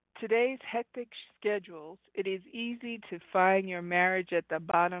today's hectic schedules, it is easy to find your marriage at the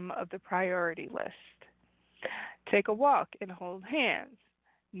bottom of the priority list. Take a walk and hold hands.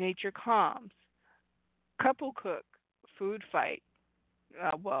 Nature calms. Couple cook. Food fight.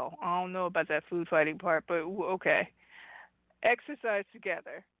 Well, I don't know about that food fighting part, but okay. Exercise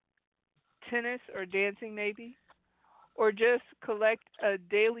together. Tennis or dancing, maybe? Or just collect a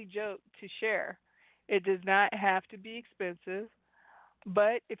daily joke to share. It does not have to be expensive,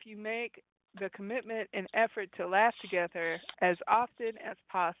 but if you make the commitment and effort to laugh together as often as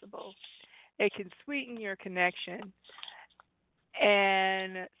possible, it can sweeten your connection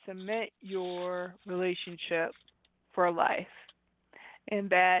and cement your relationship for life. And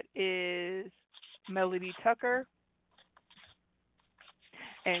that is Melody Tucker,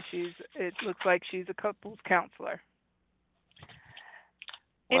 and it looks like she's a couples counselor.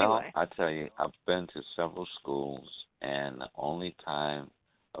 Well, Anyway. I tell you, I've been to several schools, and the only time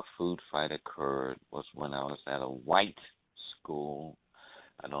a food fight occurred was when I was at a white school.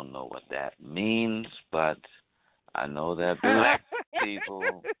 I don't know what that means, but I know that black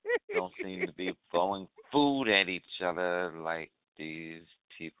people don't seem to be throwing food at each other like these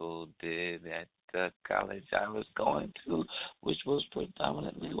people did at the college I was going to, which was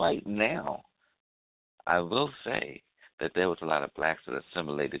predominantly white. Now, I will say that there was a lot of blacks that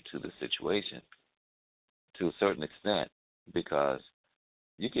assimilated to the situation to a certain extent because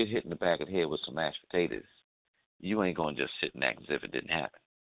you get hit in the back of the head with some mashed potatoes, you ain't going to just sit and act as if it didn't happen.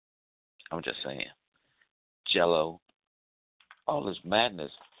 I'm just saying. Jello, all this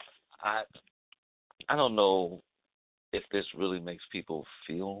madness. I don't know if this really makes people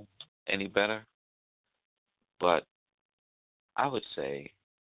feel any better, but I would say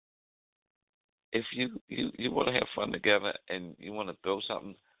if you want to have fun together and you want to throw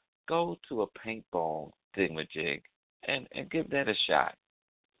something, go to a paintball thingamajig and give that a shot.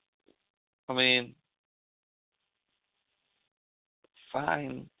 I mean,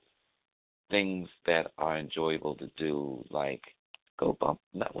 find things that are enjoyable to do, like go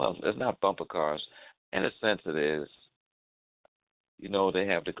it's not bumper cars. In a sense it is. You know, they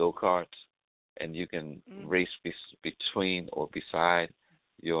have the go-karts, and you can race between or beside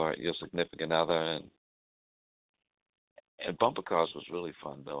your significant other, and bumper cars was really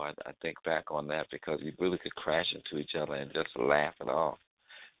fun, though. I think back on that because you really could crash into each other and just laugh it off,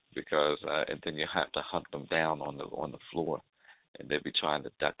 because and then you have to hunt them down on the floor, and they'd be trying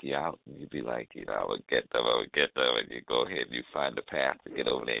to duck you out, and you'd be like, I would get them, and you go ahead and you find the path to get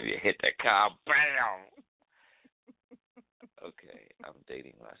over there, and you hit that car, bam! Okay, I'm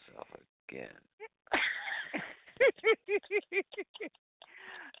dating myself again.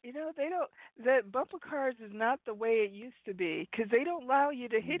 The bumper cars is not the way it used to be because they don't allow you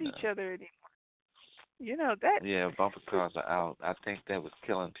to hit each other anymore. You know that. Yeah, bumper cars are out. I think that was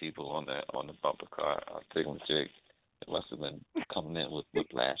killing people on the bumper car. Thingamajig. It must have been coming in with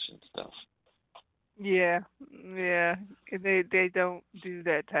whiplash and stuff. Yeah. They don't do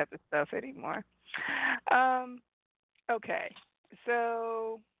that type of stuff anymore. Okay,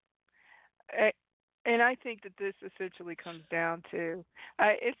 so and I think that this essentially comes down to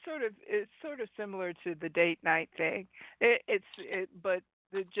it's sort of similar to the date night thing. But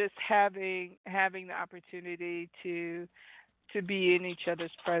just having the opportunity to be in each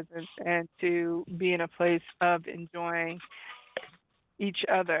other's presence and to be in a place of enjoying each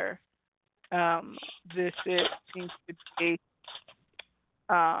other. This seems to be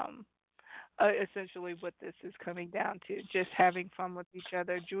essentially what this is coming down to: just having fun with each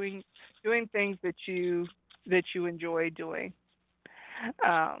other, doing things that you enjoy doing.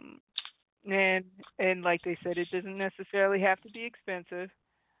 And like they said, it doesn't necessarily have to be expensive.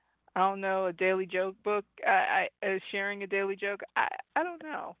 I don't know, a daily joke book. Sharing a daily joke. I don't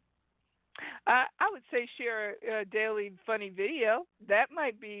know. I would say share a daily funny video. That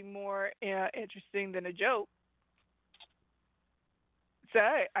might be more interesting than a joke. So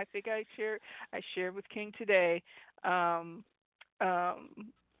I think I shared with King today. Um, um,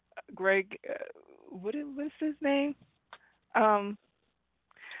 Greg, what's his name? Um,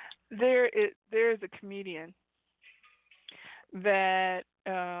 there is a comedian that,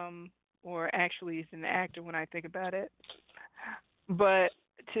 or actually he's an actor when I think about it. But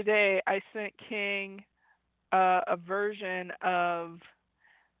today I sent King a version of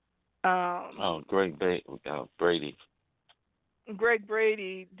Oh, um, Brady. Greg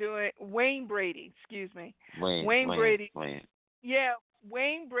Brady doing Wayne Brady, excuse me, Wayne Brady. Wayne. Yeah,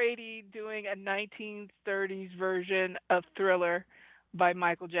 Wayne Brady doing a 1930s version of Thriller by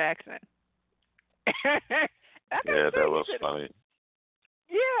Michael Jackson. I gotta Yeah, say, that he was did. funny.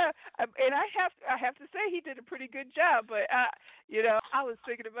 Yeah, and I have to say he did a pretty good job. But I was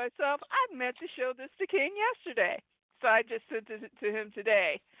thinking to myself, I meant to show this to King yesterday, so I just sent it to him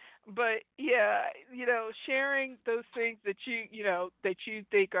today. But yeah, sharing those things that you think you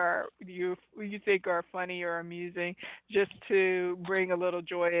think are funny or amusing, just to bring a little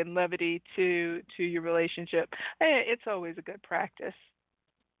joy and levity to your relationship. It's always a good practice.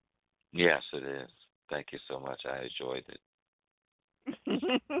 Yes, it is. Thank you so much. I enjoyed it.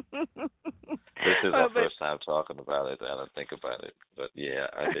 This is our But first time talking about it. I don't think about it, but yeah,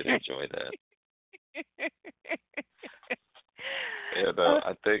 I did enjoy that. And uh,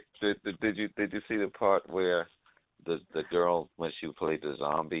 I think did you see the part where the girl when she played the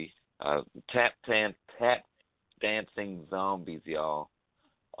zombie tap dancing zombies, y'all.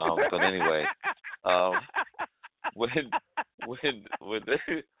 But anyway, um, when when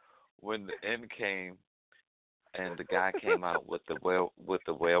when the end came and the guy came out with the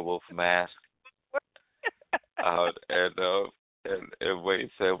werewolf mask out and Wade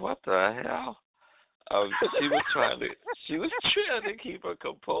said, "What the hell?" She was she was trying to keep her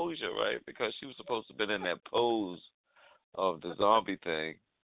composure, right? Because she was supposed to have been in that pose of the zombie thing,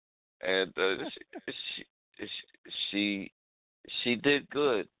 and she she she did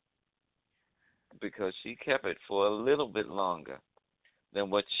good because she kept it for a little bit longer than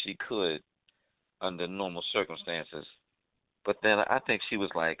what she could under normal circumstances. But then I think she was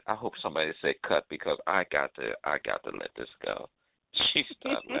like, I hope somebody said cut because I got to let this go. She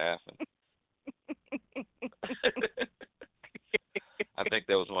started laughing. I think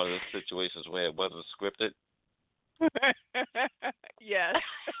that was one of those situations where it wasn't scripted. Yes.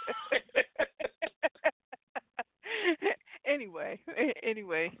 anyway,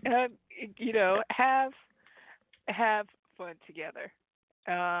 have fun together.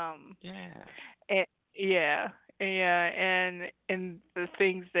 Um, Yeah. and, yeah, yeah, and the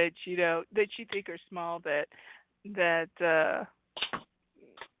things that that you think are small that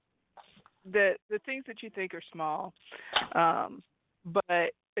the things that you think are small, um,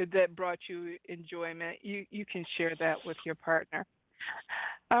 but that brought you enjoyment, you can share that with your partner.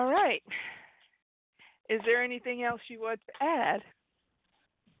 All right. Is there anything else you want to add?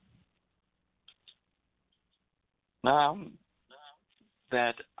 Um,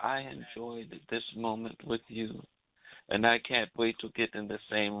 that I enjoyed this moment with you, and I can't wait to get in the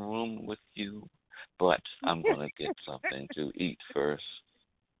same room with you. But I'm gonna get something to eat first.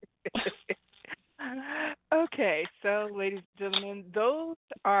 Okay, so ladies and gentlemen, those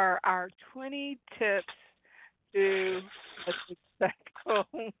are our 20 tips to a successful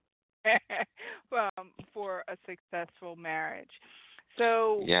for a successful marriage.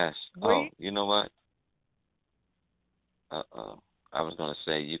 So Yes. Oh, we you know what? I was gonna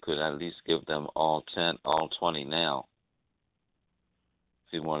say you could at least give them all 10, all 20 now.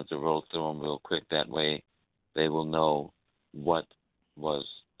 If you wanted to roll through them real quick, that way they will know what was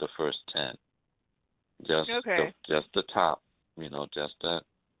the first 10. okay. Just the top, just that.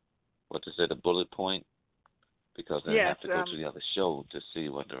 What is it? A bullet point? Because they Yes. have to go to the other show to see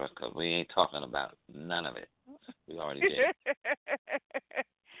what the rest. Cause we ain't talking about none of it. We already did.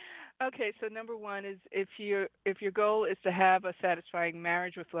 Okay, so number one is if your goal is to have a satisfying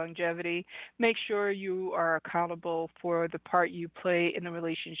marriage with longevity, make sure you are accountable for the part you play in the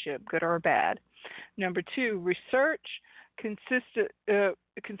relationship, good or bad. Number two, research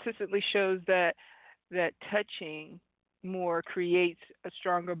consistently shows that touching more creates a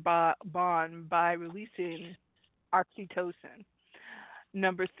stronger bond by releasing oxytocin.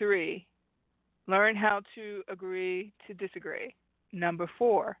 Number three, learn how to agree to disagree. Number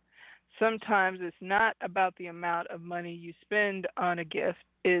four, sometimes it's not about the amount of money you spend on a gift,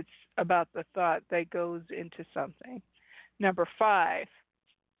 it's about the thought that goes into something. Number five,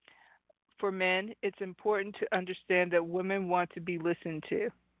 For men, it's important to understand that women want to be listened to.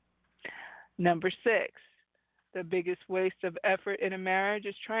 Number 6, the biggest waste of effort in a marriage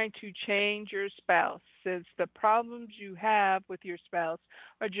is trying to change your spouse, since the problems you have with your spouse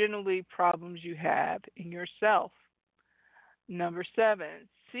are generally problems you have in yourself. Number 7,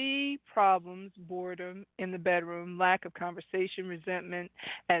 see problems, boredom in the bedroom, lack of conversation, resentment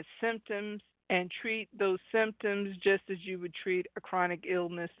as symptoms, and treat those symptoms just as you would treat a chronic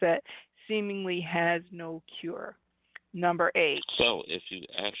illness that seemingly has no cure. Number 8. So if you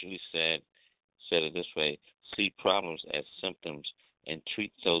actually said it this way, see problems as symptoms and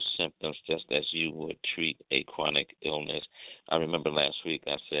treat those symptoms just as you would treat a chronic illness. I remember last week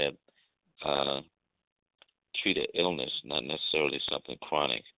I said treat an illness, not necessarily something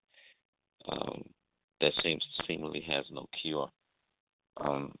chronic that seemingly has no cure.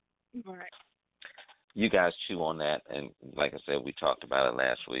 Right. You guys chew on that, and like I said, we talked about it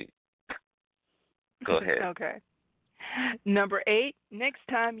last week. Go ahead. Okay. Number 8, next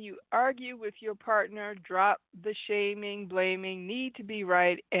time you argue with your partner, drop the shaming, blaming, need to be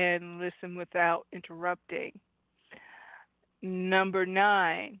right, and listen without interrupting. Number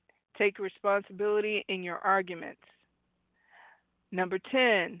 9, take responsibility in your arguments. Number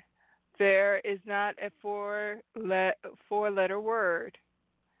 10, there is not a four-letter word.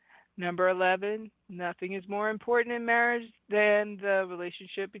 Number 11, nothing is more important in marriage than the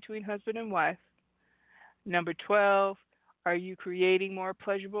relationship between husband and wife. Number 12, are you creating more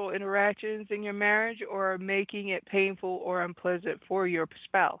pleasurable interactions in your marriage or making it painful or unpleasant for your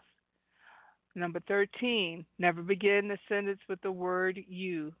spouse? Number 13, never begin the sentence with the word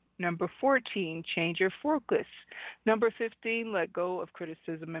you. Number 14, change your focus. Number 15, let go of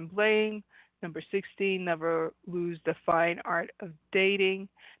criticism and blame. Number 16, never lose the fine art of dating.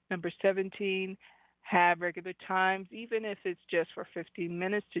 Number 17, have regular times, even if it's just for 15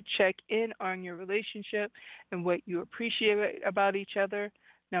 minutes, to check in on your relationship and what you appreciate about each other.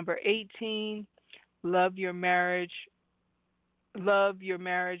 Number 18, love your marriage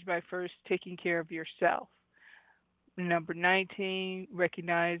by first taking care of yourself. Number 19,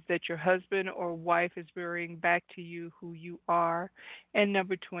 recognize that your husband or wife is bringing back to you who you are. And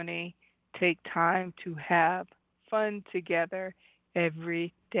number 20, take time to have fun together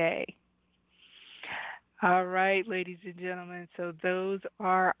every day. All right, ladies and gentlemen, so those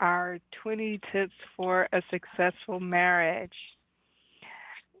are our 20 tips for a successful marriage.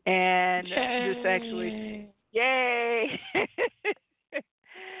 And Yay. this actually, yay!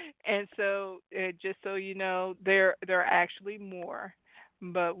 And so, just so you know, there are actually more,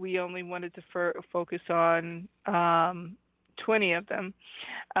 but we only wanted to focus on 20 of them.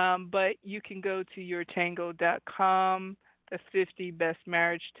 But you can go to yourtango.com, the 50 best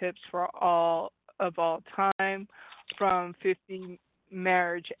marriage tips for all time from 50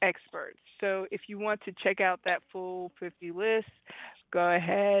 marriage experts. So if you want to check out that full 50 list, go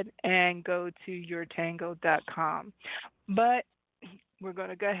ahead and go to yourtango.com. But we're going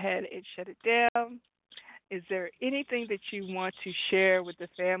to go ahead and shut it down. Is there anything that you want to share with the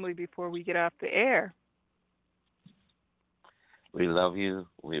family before we get off the air? We love you.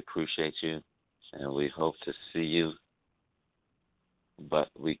 We appreciate you. And we hope to see you. But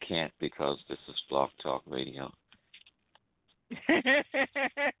we can't because this is Blog Talk Radio.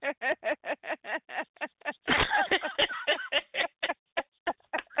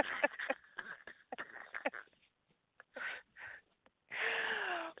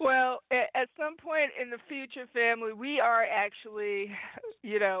 Well, at some point in the future, family, we are actually,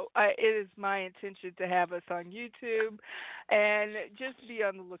 it is my intention to have us on YouTube, and just be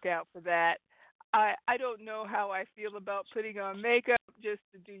on the lookout for that. I don't know how I feel about putting on makeup just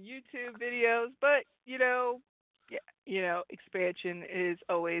to do YouTube videos, but, expansion is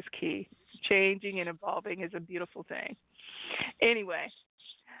always key. Changing and evolving is a beautiful thing. Anyway.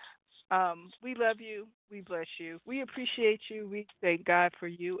 We love you. We bless you. We appreciate you. We thank God for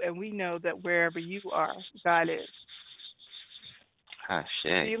you. And we know that wherever you are, God is. See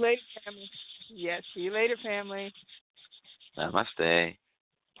you later, family. Yes, see you later, family. Namaste.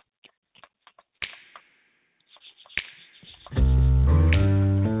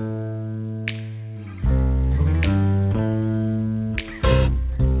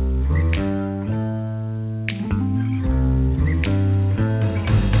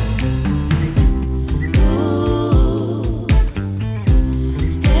 Ooh.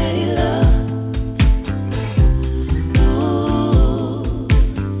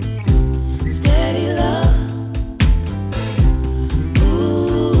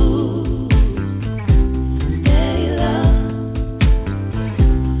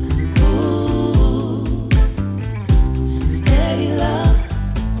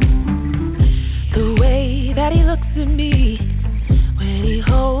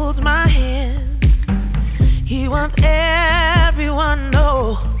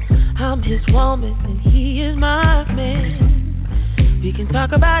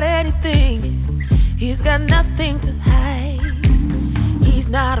 talk about anything. He's got nothing to hide. He's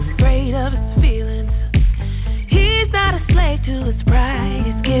not afraid of his feelings. He's not a slave to his pride.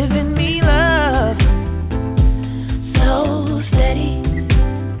 He's giving me love so steady.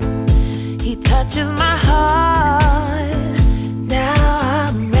 He touches my heart. Now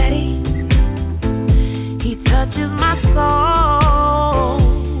I'm ready. He touches my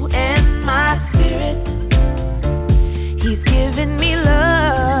soul and my spirit. He's giving me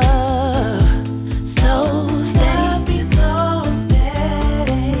love so steady. So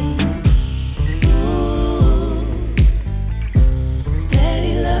steady. Ooh.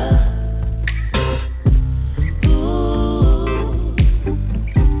 Steady love. Ooh.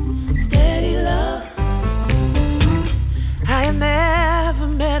 Steady love. I have never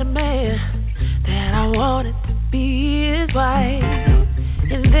met a man that I wanted to be his wife.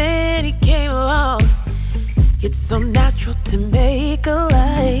 And then he came along. It's so natural to make a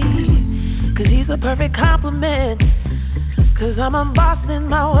life. 'Cause he's a perfect compliment. 'Cause I'm a boss in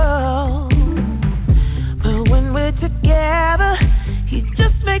my world. But when we're together, he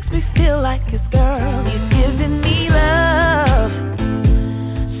just makes me feel like his girl. He's giving me love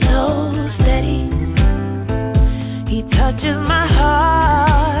so steady. He touches my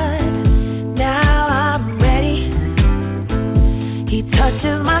heart. Now I'm ready. He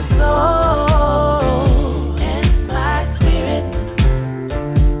touches my soul and my spirit.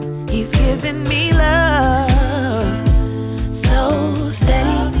 He's giving me love so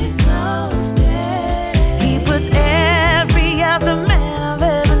steady. He puts every other man I've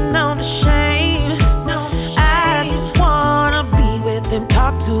ever known to shame. I just wanna be with him,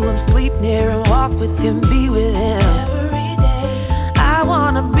 talk to him, sleep near him, walk with him, be with him. I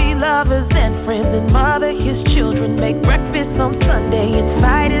wanna be lovers and friends and mother his children, make breakfast on Sunday and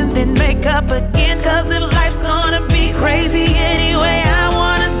fight and then make up again. 'Cause if life's gonna be crazy anyway, I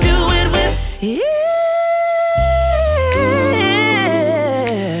wanna do it with you.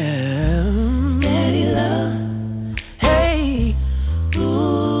 Steady love. Hey.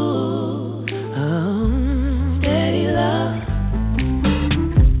 Ooh. Steady love.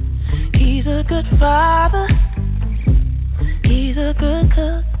 He's a good father. He's a good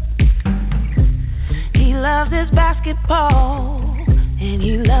cook. He loves his basketball and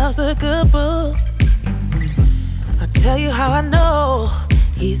he loves a good book. I'll tell you how I know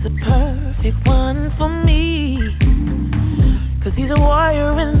he's the perfect one for me. 'Cause he's a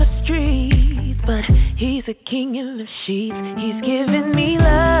warrior in the streets, but he's a king in the sheets. He's giving me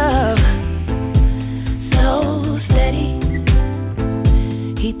love so steady.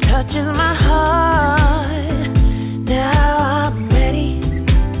 He touches my heart. Now I'm ready.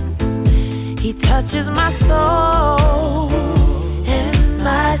 He touches my soul